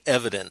based on the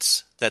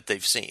evidence that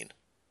they've seen.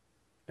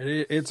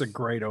 It's a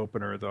great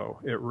opener,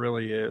 though. It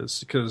really is,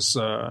 because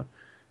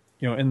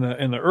in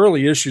the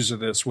early issues of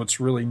this,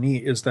 what's really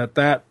neat is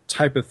that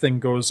type of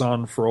thing goes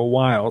on for a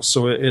while.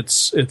 So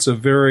it's a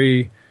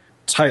very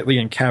tightly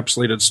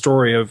encapsulated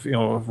story of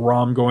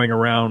Rom going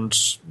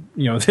around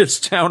this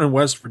town in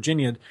West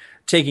Virginia,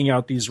 taking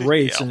out these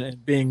wraiths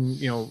and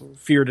being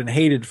feared and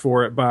hated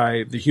for it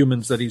by the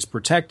humans that he's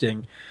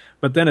protecting.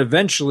 But then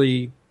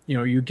eventually,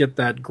 you get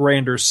that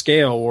grander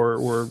scale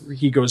where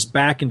he goes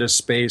back into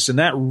space, and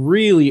that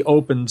really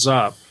opens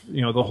up,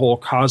 the whole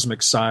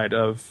cosmic side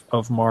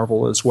of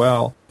Marvel as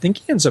well. I think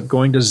he ends up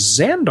going to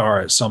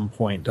Xandar at some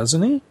point,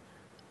 doesn't he?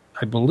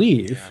 I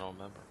believe. Yeah, I don't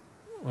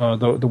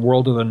remember. The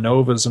world of the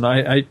Novas, and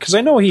because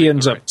I know he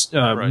ends up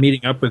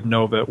meeting up with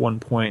Nova at one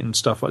point and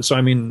stuff. So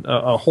I mean,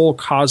 a whole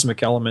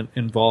cosmic element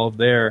involved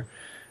there,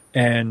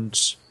 and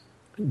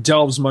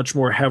delves much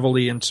more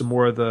heavily into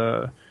more of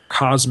the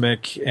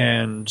cosmic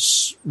and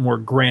more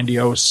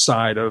grandiose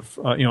side of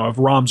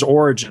Rom's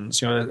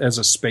origins, as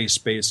a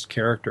space-based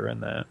character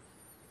in that.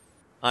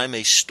 I'm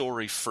a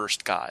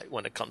story-first guy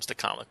when it comes to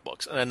comic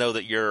books, and I know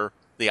that you're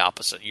the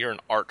opposite. You're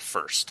an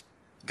art-first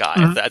guy.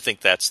 Mm-hmm. I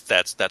think that's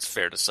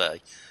fair to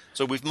say.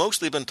 So we've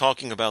mostly been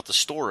talking about the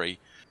story.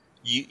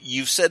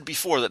 You've said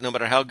before that no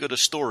matter how good a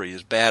story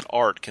is, bad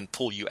art can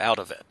pull you out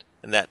of it,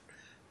 and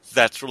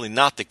that's really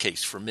not the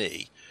case for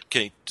me.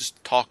 Can you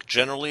just talk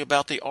generally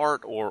about the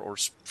art, or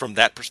from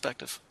that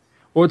perspective?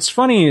 What's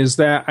funny is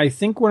that I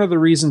think one of the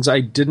reasons I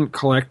didn't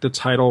collect the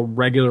title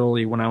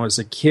regularly when I was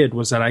a kid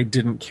was that I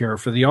didn't care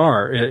for the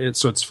art.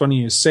 So it's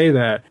funny you say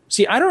that.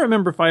 See, I don't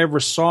remember if I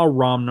ever saw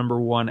Rom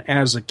 #1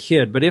 as a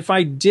kid, but if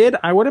I did,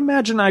 I would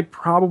imagine I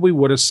probably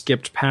would have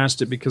skipped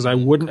past it because I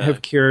wouldn't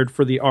have cared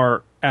for the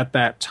art at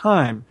that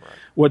time. Right.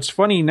 What's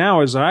funny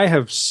now is I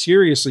have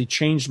seriously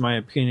changed my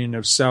opinion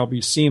of Sal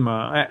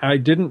Buscema. I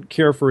didn't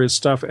care for his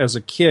stuff as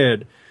a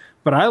kid,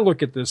 but I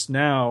look at this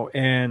now,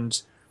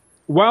 and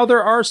while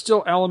there are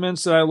still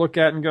elements that I look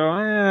at and go,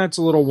 that's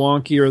a little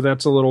wonky or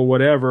that's a little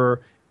whatever,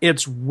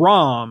 it's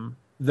Rom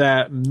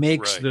that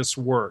makes this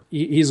work.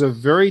 He's a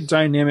very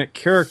dynamic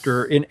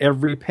character in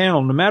every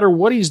panel, no matter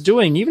what he's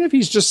doing, even if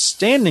he's just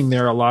standing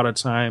there a lot of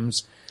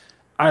times.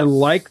 I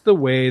like the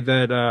way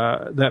that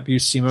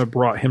Buscema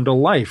brought him to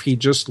life. He's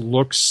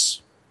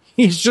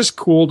just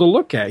cool to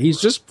look at.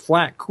 He's just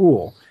flat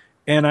cool.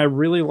 And I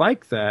really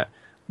like that.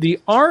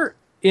 The art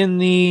in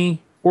the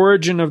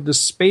Origin of the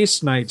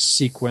Space Knights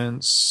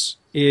sequence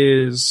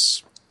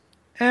is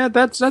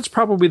that's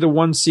probably the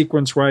one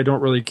sequence where I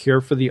don't really care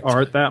for the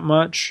art that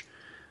much,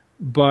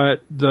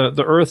 but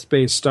the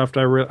Earth-based stuff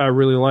I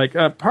really like.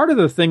 Part of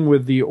the thing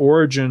with the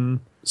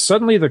Origin,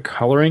 suddenly the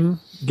coloring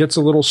gets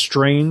a little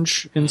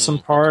strange in some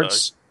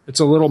parts. Okay. It's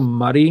a little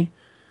muddy,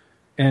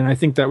 and I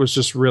think that was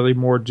just really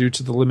more due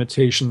to the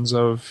limitations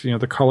of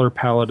the color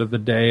palette of the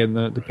day and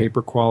the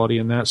paper quality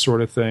and that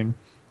sort of thing.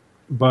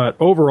 But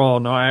overall,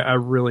 no, I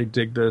really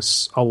dig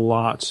this a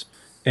lot.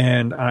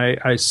 And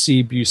I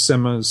see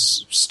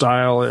Buscema's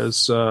style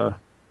as,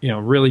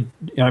 really,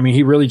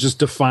 he really just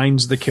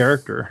defines the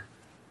character.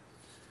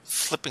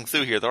 Flipping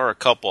through here, there are a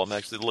couple. I'm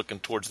actually looking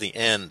towards the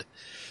end.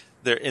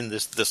 They're in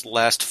this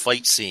last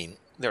fight scene.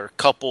 There are a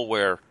couple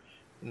where,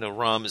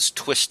 Rom is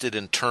twisted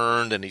and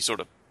turned, and he's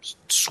sort of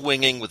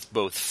swinging with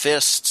both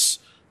fists.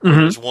 Mm-hmm.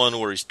 There's one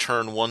where he's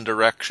turned one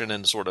direction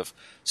and sort of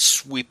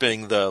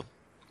sweeping the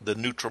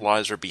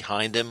neutralizer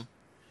behind him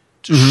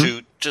to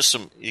shoot. Just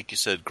some, like you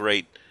said,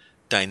 great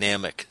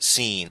dynamic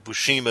scene.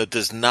 Bushima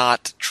does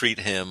not treat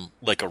him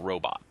like a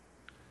robot,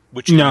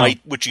 which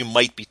you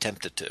might be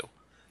tempted to.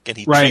 And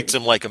he treats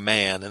him like a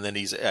man, and then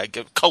he's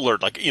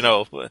colored like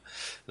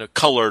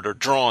colored or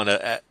drawn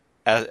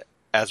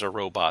as a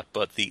robot.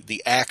 But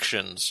the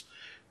actions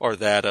are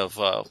that of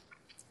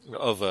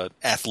an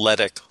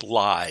athletic,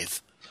 lithe,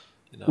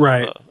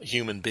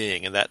 human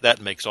being, and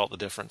that makes all the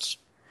difference.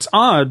 It's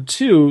odd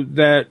too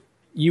that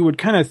you would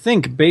kind of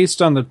think,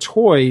 based on the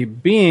toy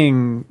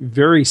being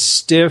very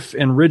stiff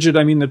and rigid.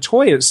 I mean, the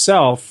toy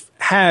itself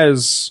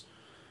has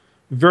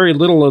very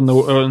little in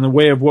the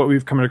way of what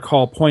we've come to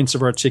call points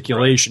of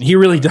articulation. He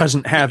really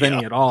doesn't have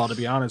any at all, to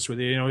be honest with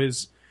you. You know,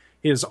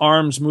 his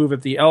arms move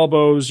at the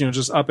elbows,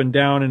 just up and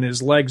down, and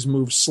his legs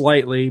move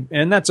slightly,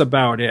 and that's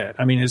about it.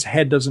 I mean, his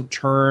head doesn't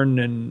turn,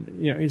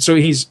 and so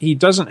he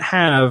doesn't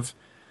have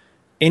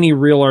any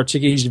real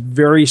articulation. He's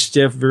very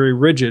stiff, very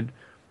rigid.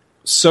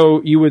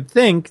 So you would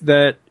think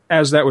that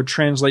as that would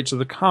translate to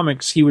the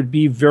comics, he would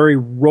be very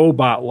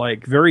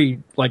robot-like,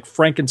 very like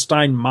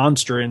Frankenstein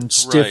monster and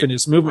stiff in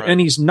his movement. And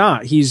he's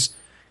not. He's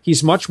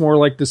much more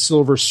like the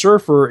Silver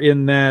Surfer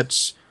in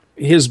that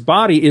his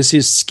body is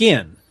his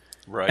skin.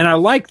 Right. And I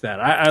like that.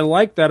 I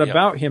like that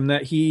about him,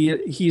 that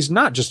he's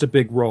not just a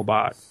big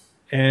robot.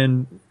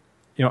 And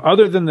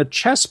other than the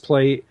chest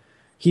plate,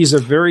 he's a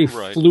very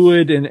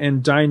fluid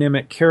and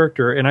dynamic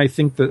character, and I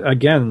think that,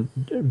 again,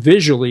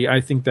 visually, I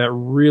think that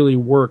really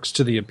works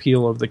to the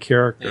appeal of the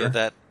character.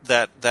 Yeah,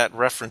 that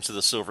reference to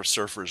the Silver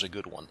Surfer is a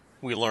good one.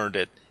 We learned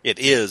it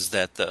is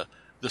that the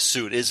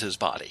suit is his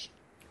body.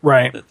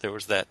 Right. That there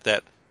was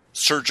that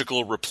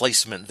surgical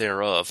replacement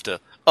thereof to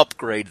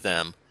upgrade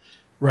them.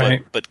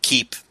 Right. But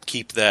keep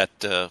that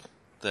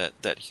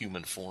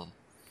human form.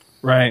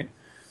 Right.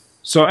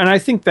 So, and I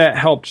think that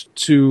helped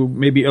to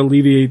maybe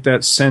alleviate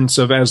that sense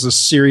of, as the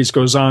series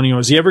goes on,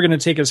 is he ever going to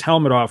take his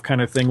helmet off kind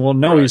of thing? Well,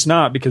 no, he's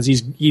not, because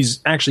he's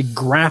actually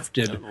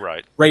grafted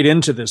right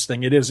into this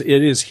thing. It is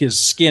his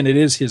skin. It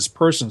is his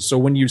person. So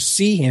when you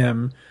see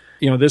him,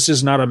 this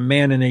is not a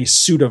man in a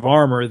suit of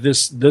armor.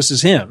 This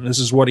is him. This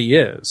is what he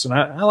is. And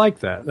I like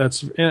that.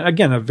 That's,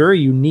 again, a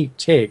very unique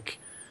take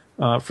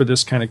for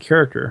this kind of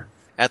character.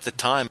 At the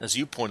time, as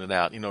you pointed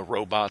out,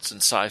 robots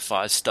and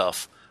sci-fi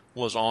stuff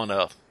was on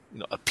a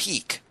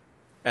peak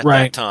at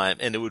that time,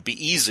 and it would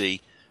be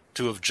easy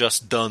to have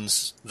just done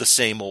the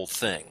same old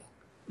thing.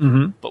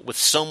 Mm-hmm. But with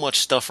so much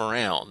stuff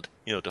around,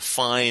 to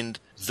find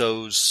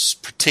those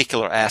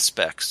particular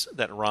aspects,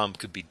 that ROM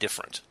could be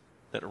different,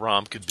 that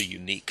ROM could be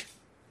unique.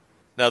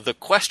 Now, the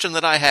question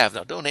that I have,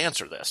 now don't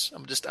answer this,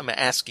 I'm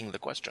asking the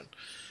question,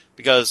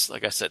 because,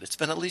 like I said, it's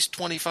been at least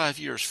 25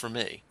 years for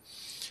me,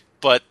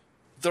 but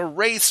the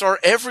Wraiths are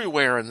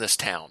everywhere in this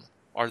town.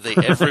 Are they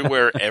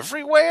everywhere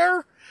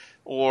everywhere?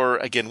 Or,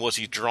 again, was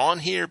he drawn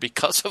here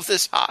because of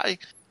this high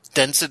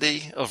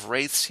density of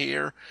Wraiths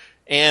here?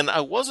 And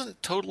I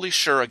wasn't totally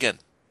sure. Again,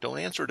 don't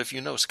answer it if you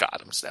know,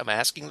 Scott. I'm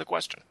asking the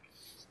question.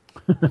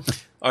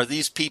 Are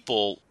these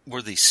people,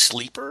 were these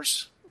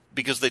sleepers?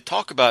 Because they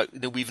talk about,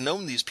 we've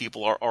known these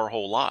people our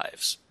whole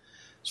lives.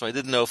 So I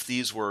didn't know if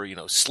these were,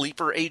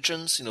 sleeper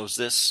agents. Is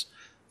this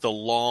the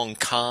long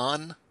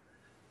con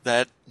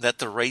that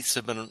the Wraiths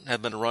have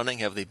been running?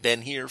 Have they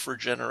been here for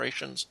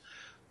generations?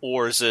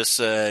 Or is this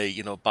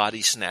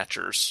body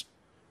snatchers,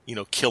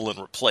 kill and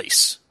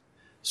replace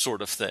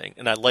sort of thing?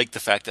 And I like the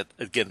fact that,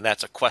 again,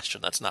 that's a question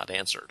that's not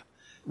answered.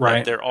 Right.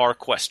 That there are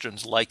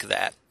questions like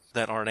that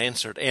aren't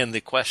answered. And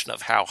the question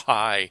of how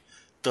high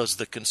does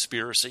the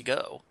conspiracy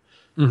go?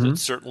 Mm-hmm.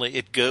 Certainly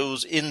it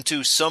goes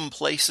into some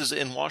places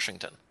in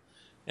Washington.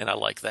 And I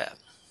like that.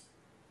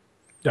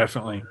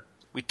 Definitely.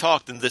 We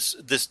talked, and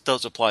this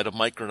does apply to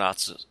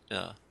Micronauts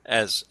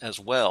as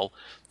well.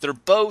 They're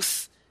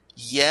both,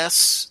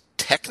 yes,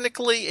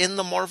 technically in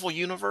the Marvel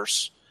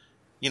Universe.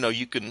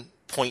 You can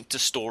point to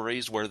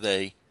stories where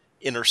they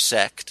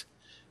intersect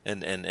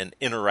and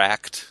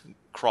interact,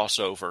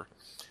 crossover,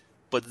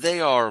 but they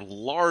are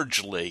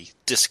largely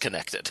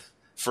disconnected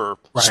for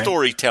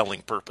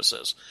storytelling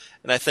purposes.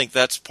 And I think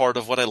that's part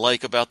of what I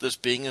like about this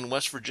being in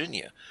West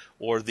Virginia,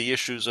 or the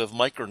issues of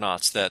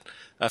Micronauts that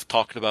I've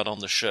talked about on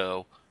the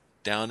show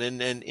down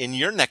in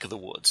your neck of the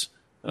woods,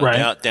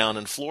 down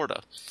in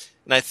Florida.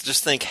 And I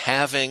just think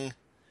having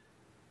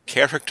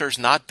characters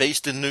not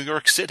based in New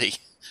York City,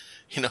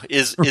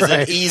 is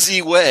an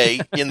easy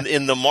way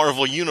in the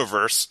Marvel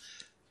universe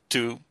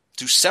to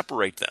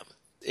separate them.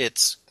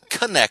 It's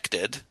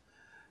connected,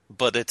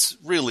 but it's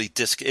really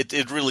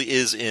it really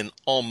is in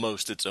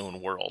almost its own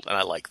world, and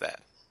I like that.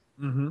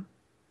 Mm-hmm.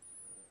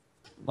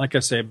 Like I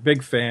say,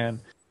 big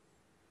fan.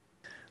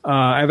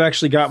 I've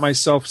actually got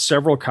myself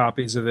several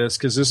copies of this,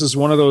 because this is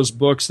one of those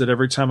books that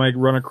every time I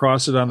run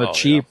across it on the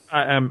cheap,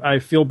 I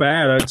feel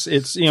bad.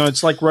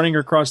 It's like running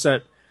across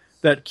that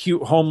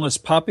cute homeless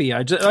puppy.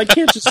 I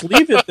can't just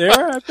leave it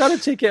there. I've got to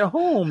take it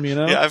home.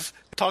 Yeah, I've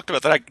talked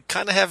about that. I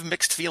kind of have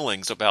mixed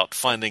feelings about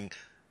finding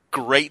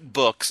great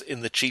books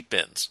in the cheap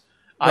bins.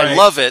 I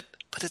love it,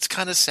 but it's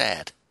kind of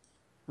sad.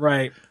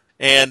 Right.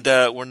 And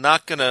we're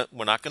not gonna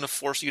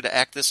force you to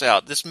act this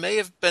out. This may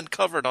have been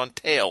covered on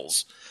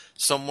Tales.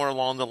 somewhere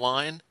along the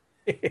line,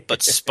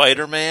 but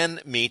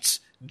Spider-Man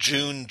meets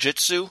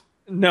June-Jitsu?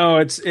 No,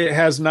 it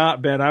has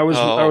not been. I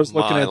was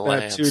looking at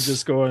Lance. that too,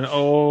 just going,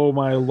 oh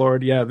my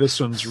Lord, yeah, this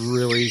one's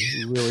really,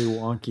 really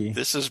wonky.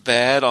 This is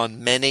bad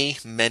on many,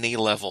 many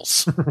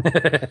levels.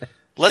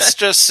 Let's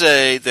just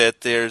say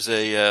that there's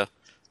a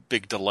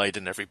big delight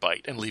in every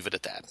bite, and leave it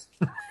at that.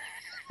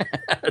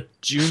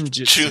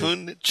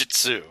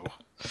 June-Jitsu.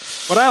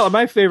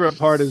 My favorite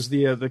part is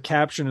the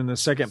caption in the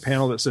second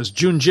panel that says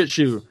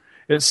June-Jitsu.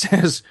 It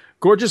says,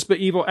 gorgeous but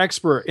evil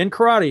expert in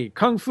karate,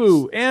 kung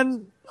fu,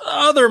 and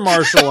other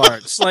martial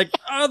arts, like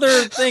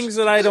other things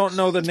that I don't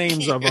know the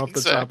names of off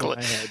the top of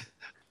my head.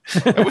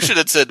 I wish it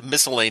had said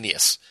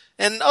miscellaneous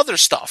and other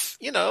stuff,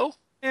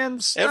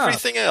 and stuff.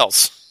 Everything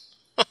else.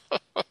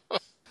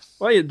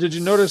 Well, did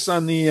you notice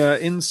on the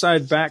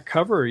inside back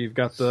cover, you've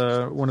got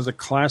one of the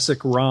classic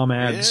ROM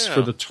ads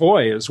for the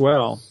toy as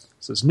well.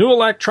 It says new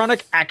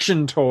electronic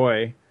action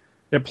toy.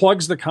 It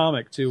plugs the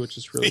comic too, which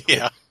is really cool.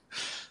 Yeah.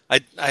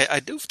 I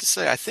do have to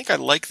say, I think I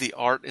like the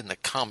art in the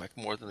comic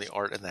more than the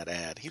art in that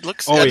ad. He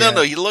looks,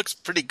 he looks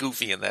pretty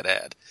goofy in that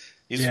ad.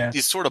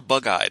 He's sort of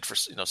bug-eyed for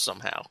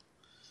somehow.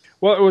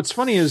 Well, what's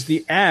funny is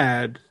the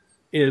ad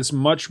is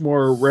much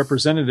more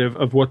representative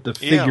of what the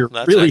figure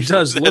really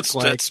does look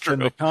like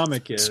than the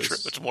comic is. It's true.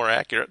 It's more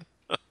accurate.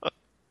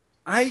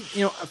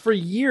 For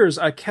years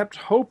I kept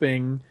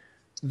hoping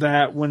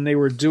that when they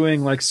were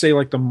doing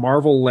the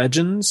Marvel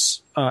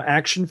Legends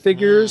action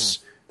figures,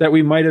 that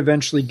we might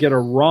eventually get a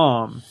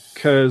ROM.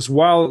 Because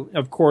while,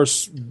 of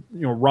course,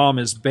 ROM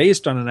is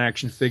based on an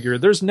action figure,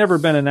 there's never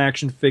been an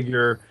action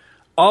figure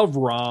of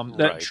ROM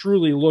that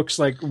truly looks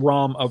like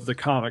ROM of the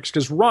comics.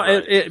 Because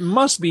it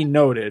must be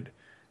noted,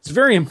 it's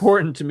very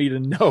important to me to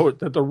note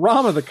that the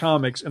ROM of the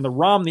comics and the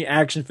ROM the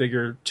action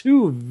figure are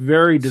two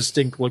very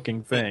distinct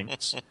looking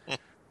things.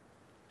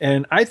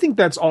 And I think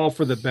that's all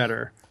for the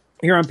better.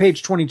 Here on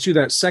page 22,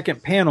 that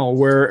second panel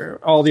where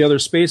all the other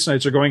Space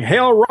Knights are going,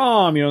 "Hail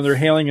Rom!" They're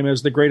hailing him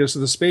as the greatest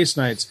of the Space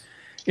Knights.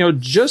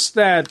 Just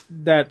that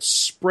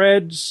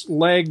spreads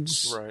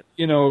legs,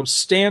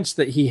 stance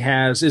that he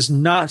has is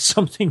not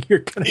something you're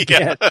going to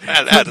get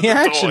out of the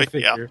action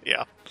figure.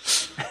 Yeah.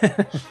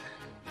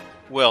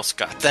 Well,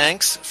 Scott,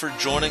 thanks for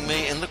joining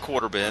me in the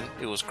Quarter Bin.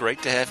 It was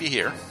great to have you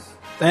here.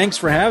 Thanks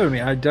for having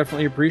me. I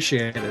definitely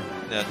appreciate it.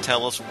 Now,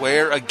 tell us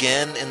where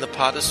again in the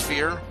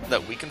Potosphere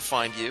that we can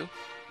find you.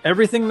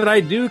 Everything that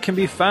I do can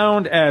be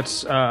found at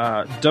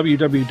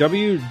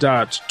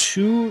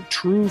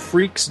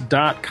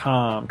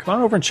www.twotruefreaks.com. Come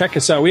on over and check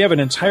us out. We have an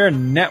entire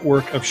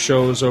network of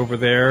shows over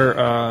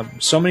there.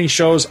 So many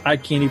shows, I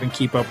can't even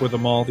keep up with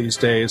them all these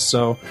days.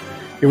 So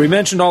we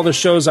mentioned all the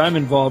shows I'm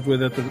involved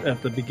with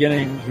at the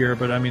beginning here,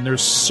 but I mean,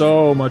 there's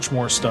so much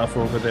more stuff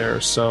over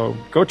there. So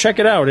go check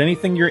it out.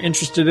 Anything you're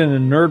interested in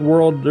Nerd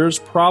World, there's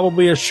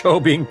probably a show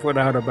being put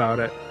out about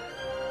it.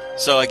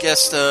 So I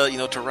guess,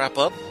 to wrap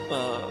up,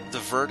 the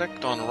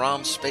verdict on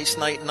ROM Space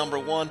Knight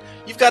 #1,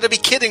 you've got to be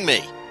kidding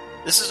me.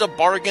 This is a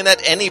bargain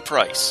at any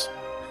price.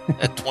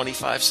 At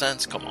 25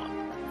 cents, come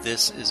on.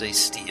 This is a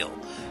steal.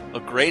 A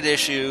great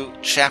issue,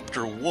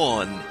 chapter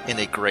 1 in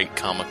a great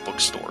comic book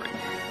story.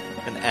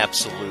 An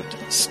absolute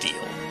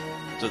steal.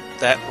 So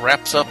that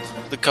wraps up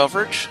the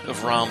coverage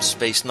of ROM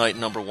Space Knight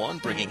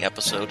 #1, bringing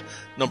episode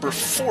number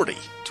 40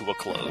 to a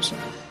close.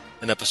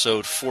 In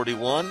episode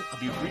 41, I'll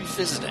be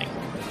revisiting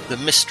the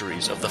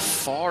mysteries of the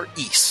Far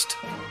East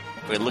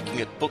by looking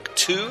at Book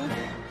 2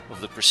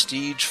 of the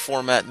Prestige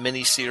format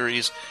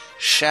miniseries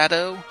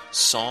Shadow,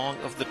 Song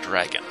of the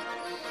Dragon.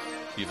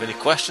 If you have any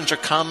questions or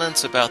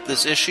comments about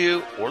this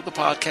issue or the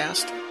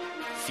podcast,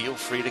 feel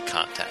free to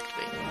contact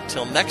me.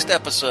 Until next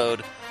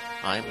episode,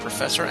 I'm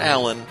Professor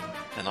Allen,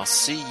 and I'll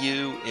see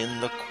you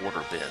in the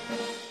Quarter Bin.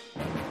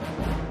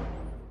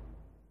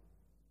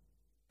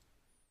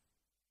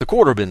 The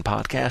Quarter Bin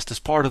Podcast is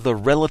part of the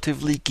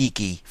Relatively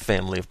Geeky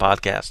family of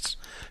podcasts.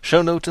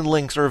 Show notes and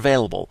links are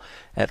available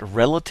at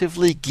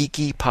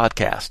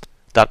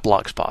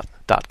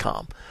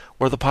relativelygeekypodcast.blogspot.com,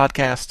 where the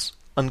podcasts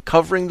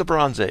Uncovering the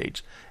Bronze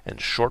Age and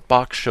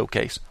Shortbox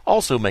Showcase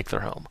also make their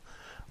home.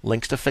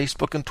 Links to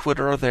Facebook and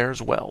Twitter are there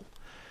as well.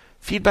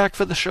 Feedback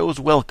for the show is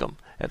welcome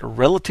at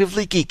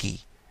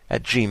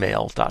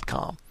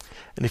relativelygeeky@gmail.com.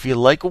 And if you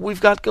like what we've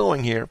got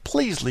going here,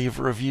 please leave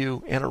a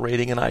review and a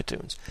rating in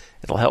iTunes.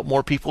 It'll help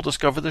more people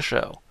discover the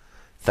show.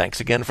 Thanks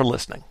again for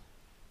listening.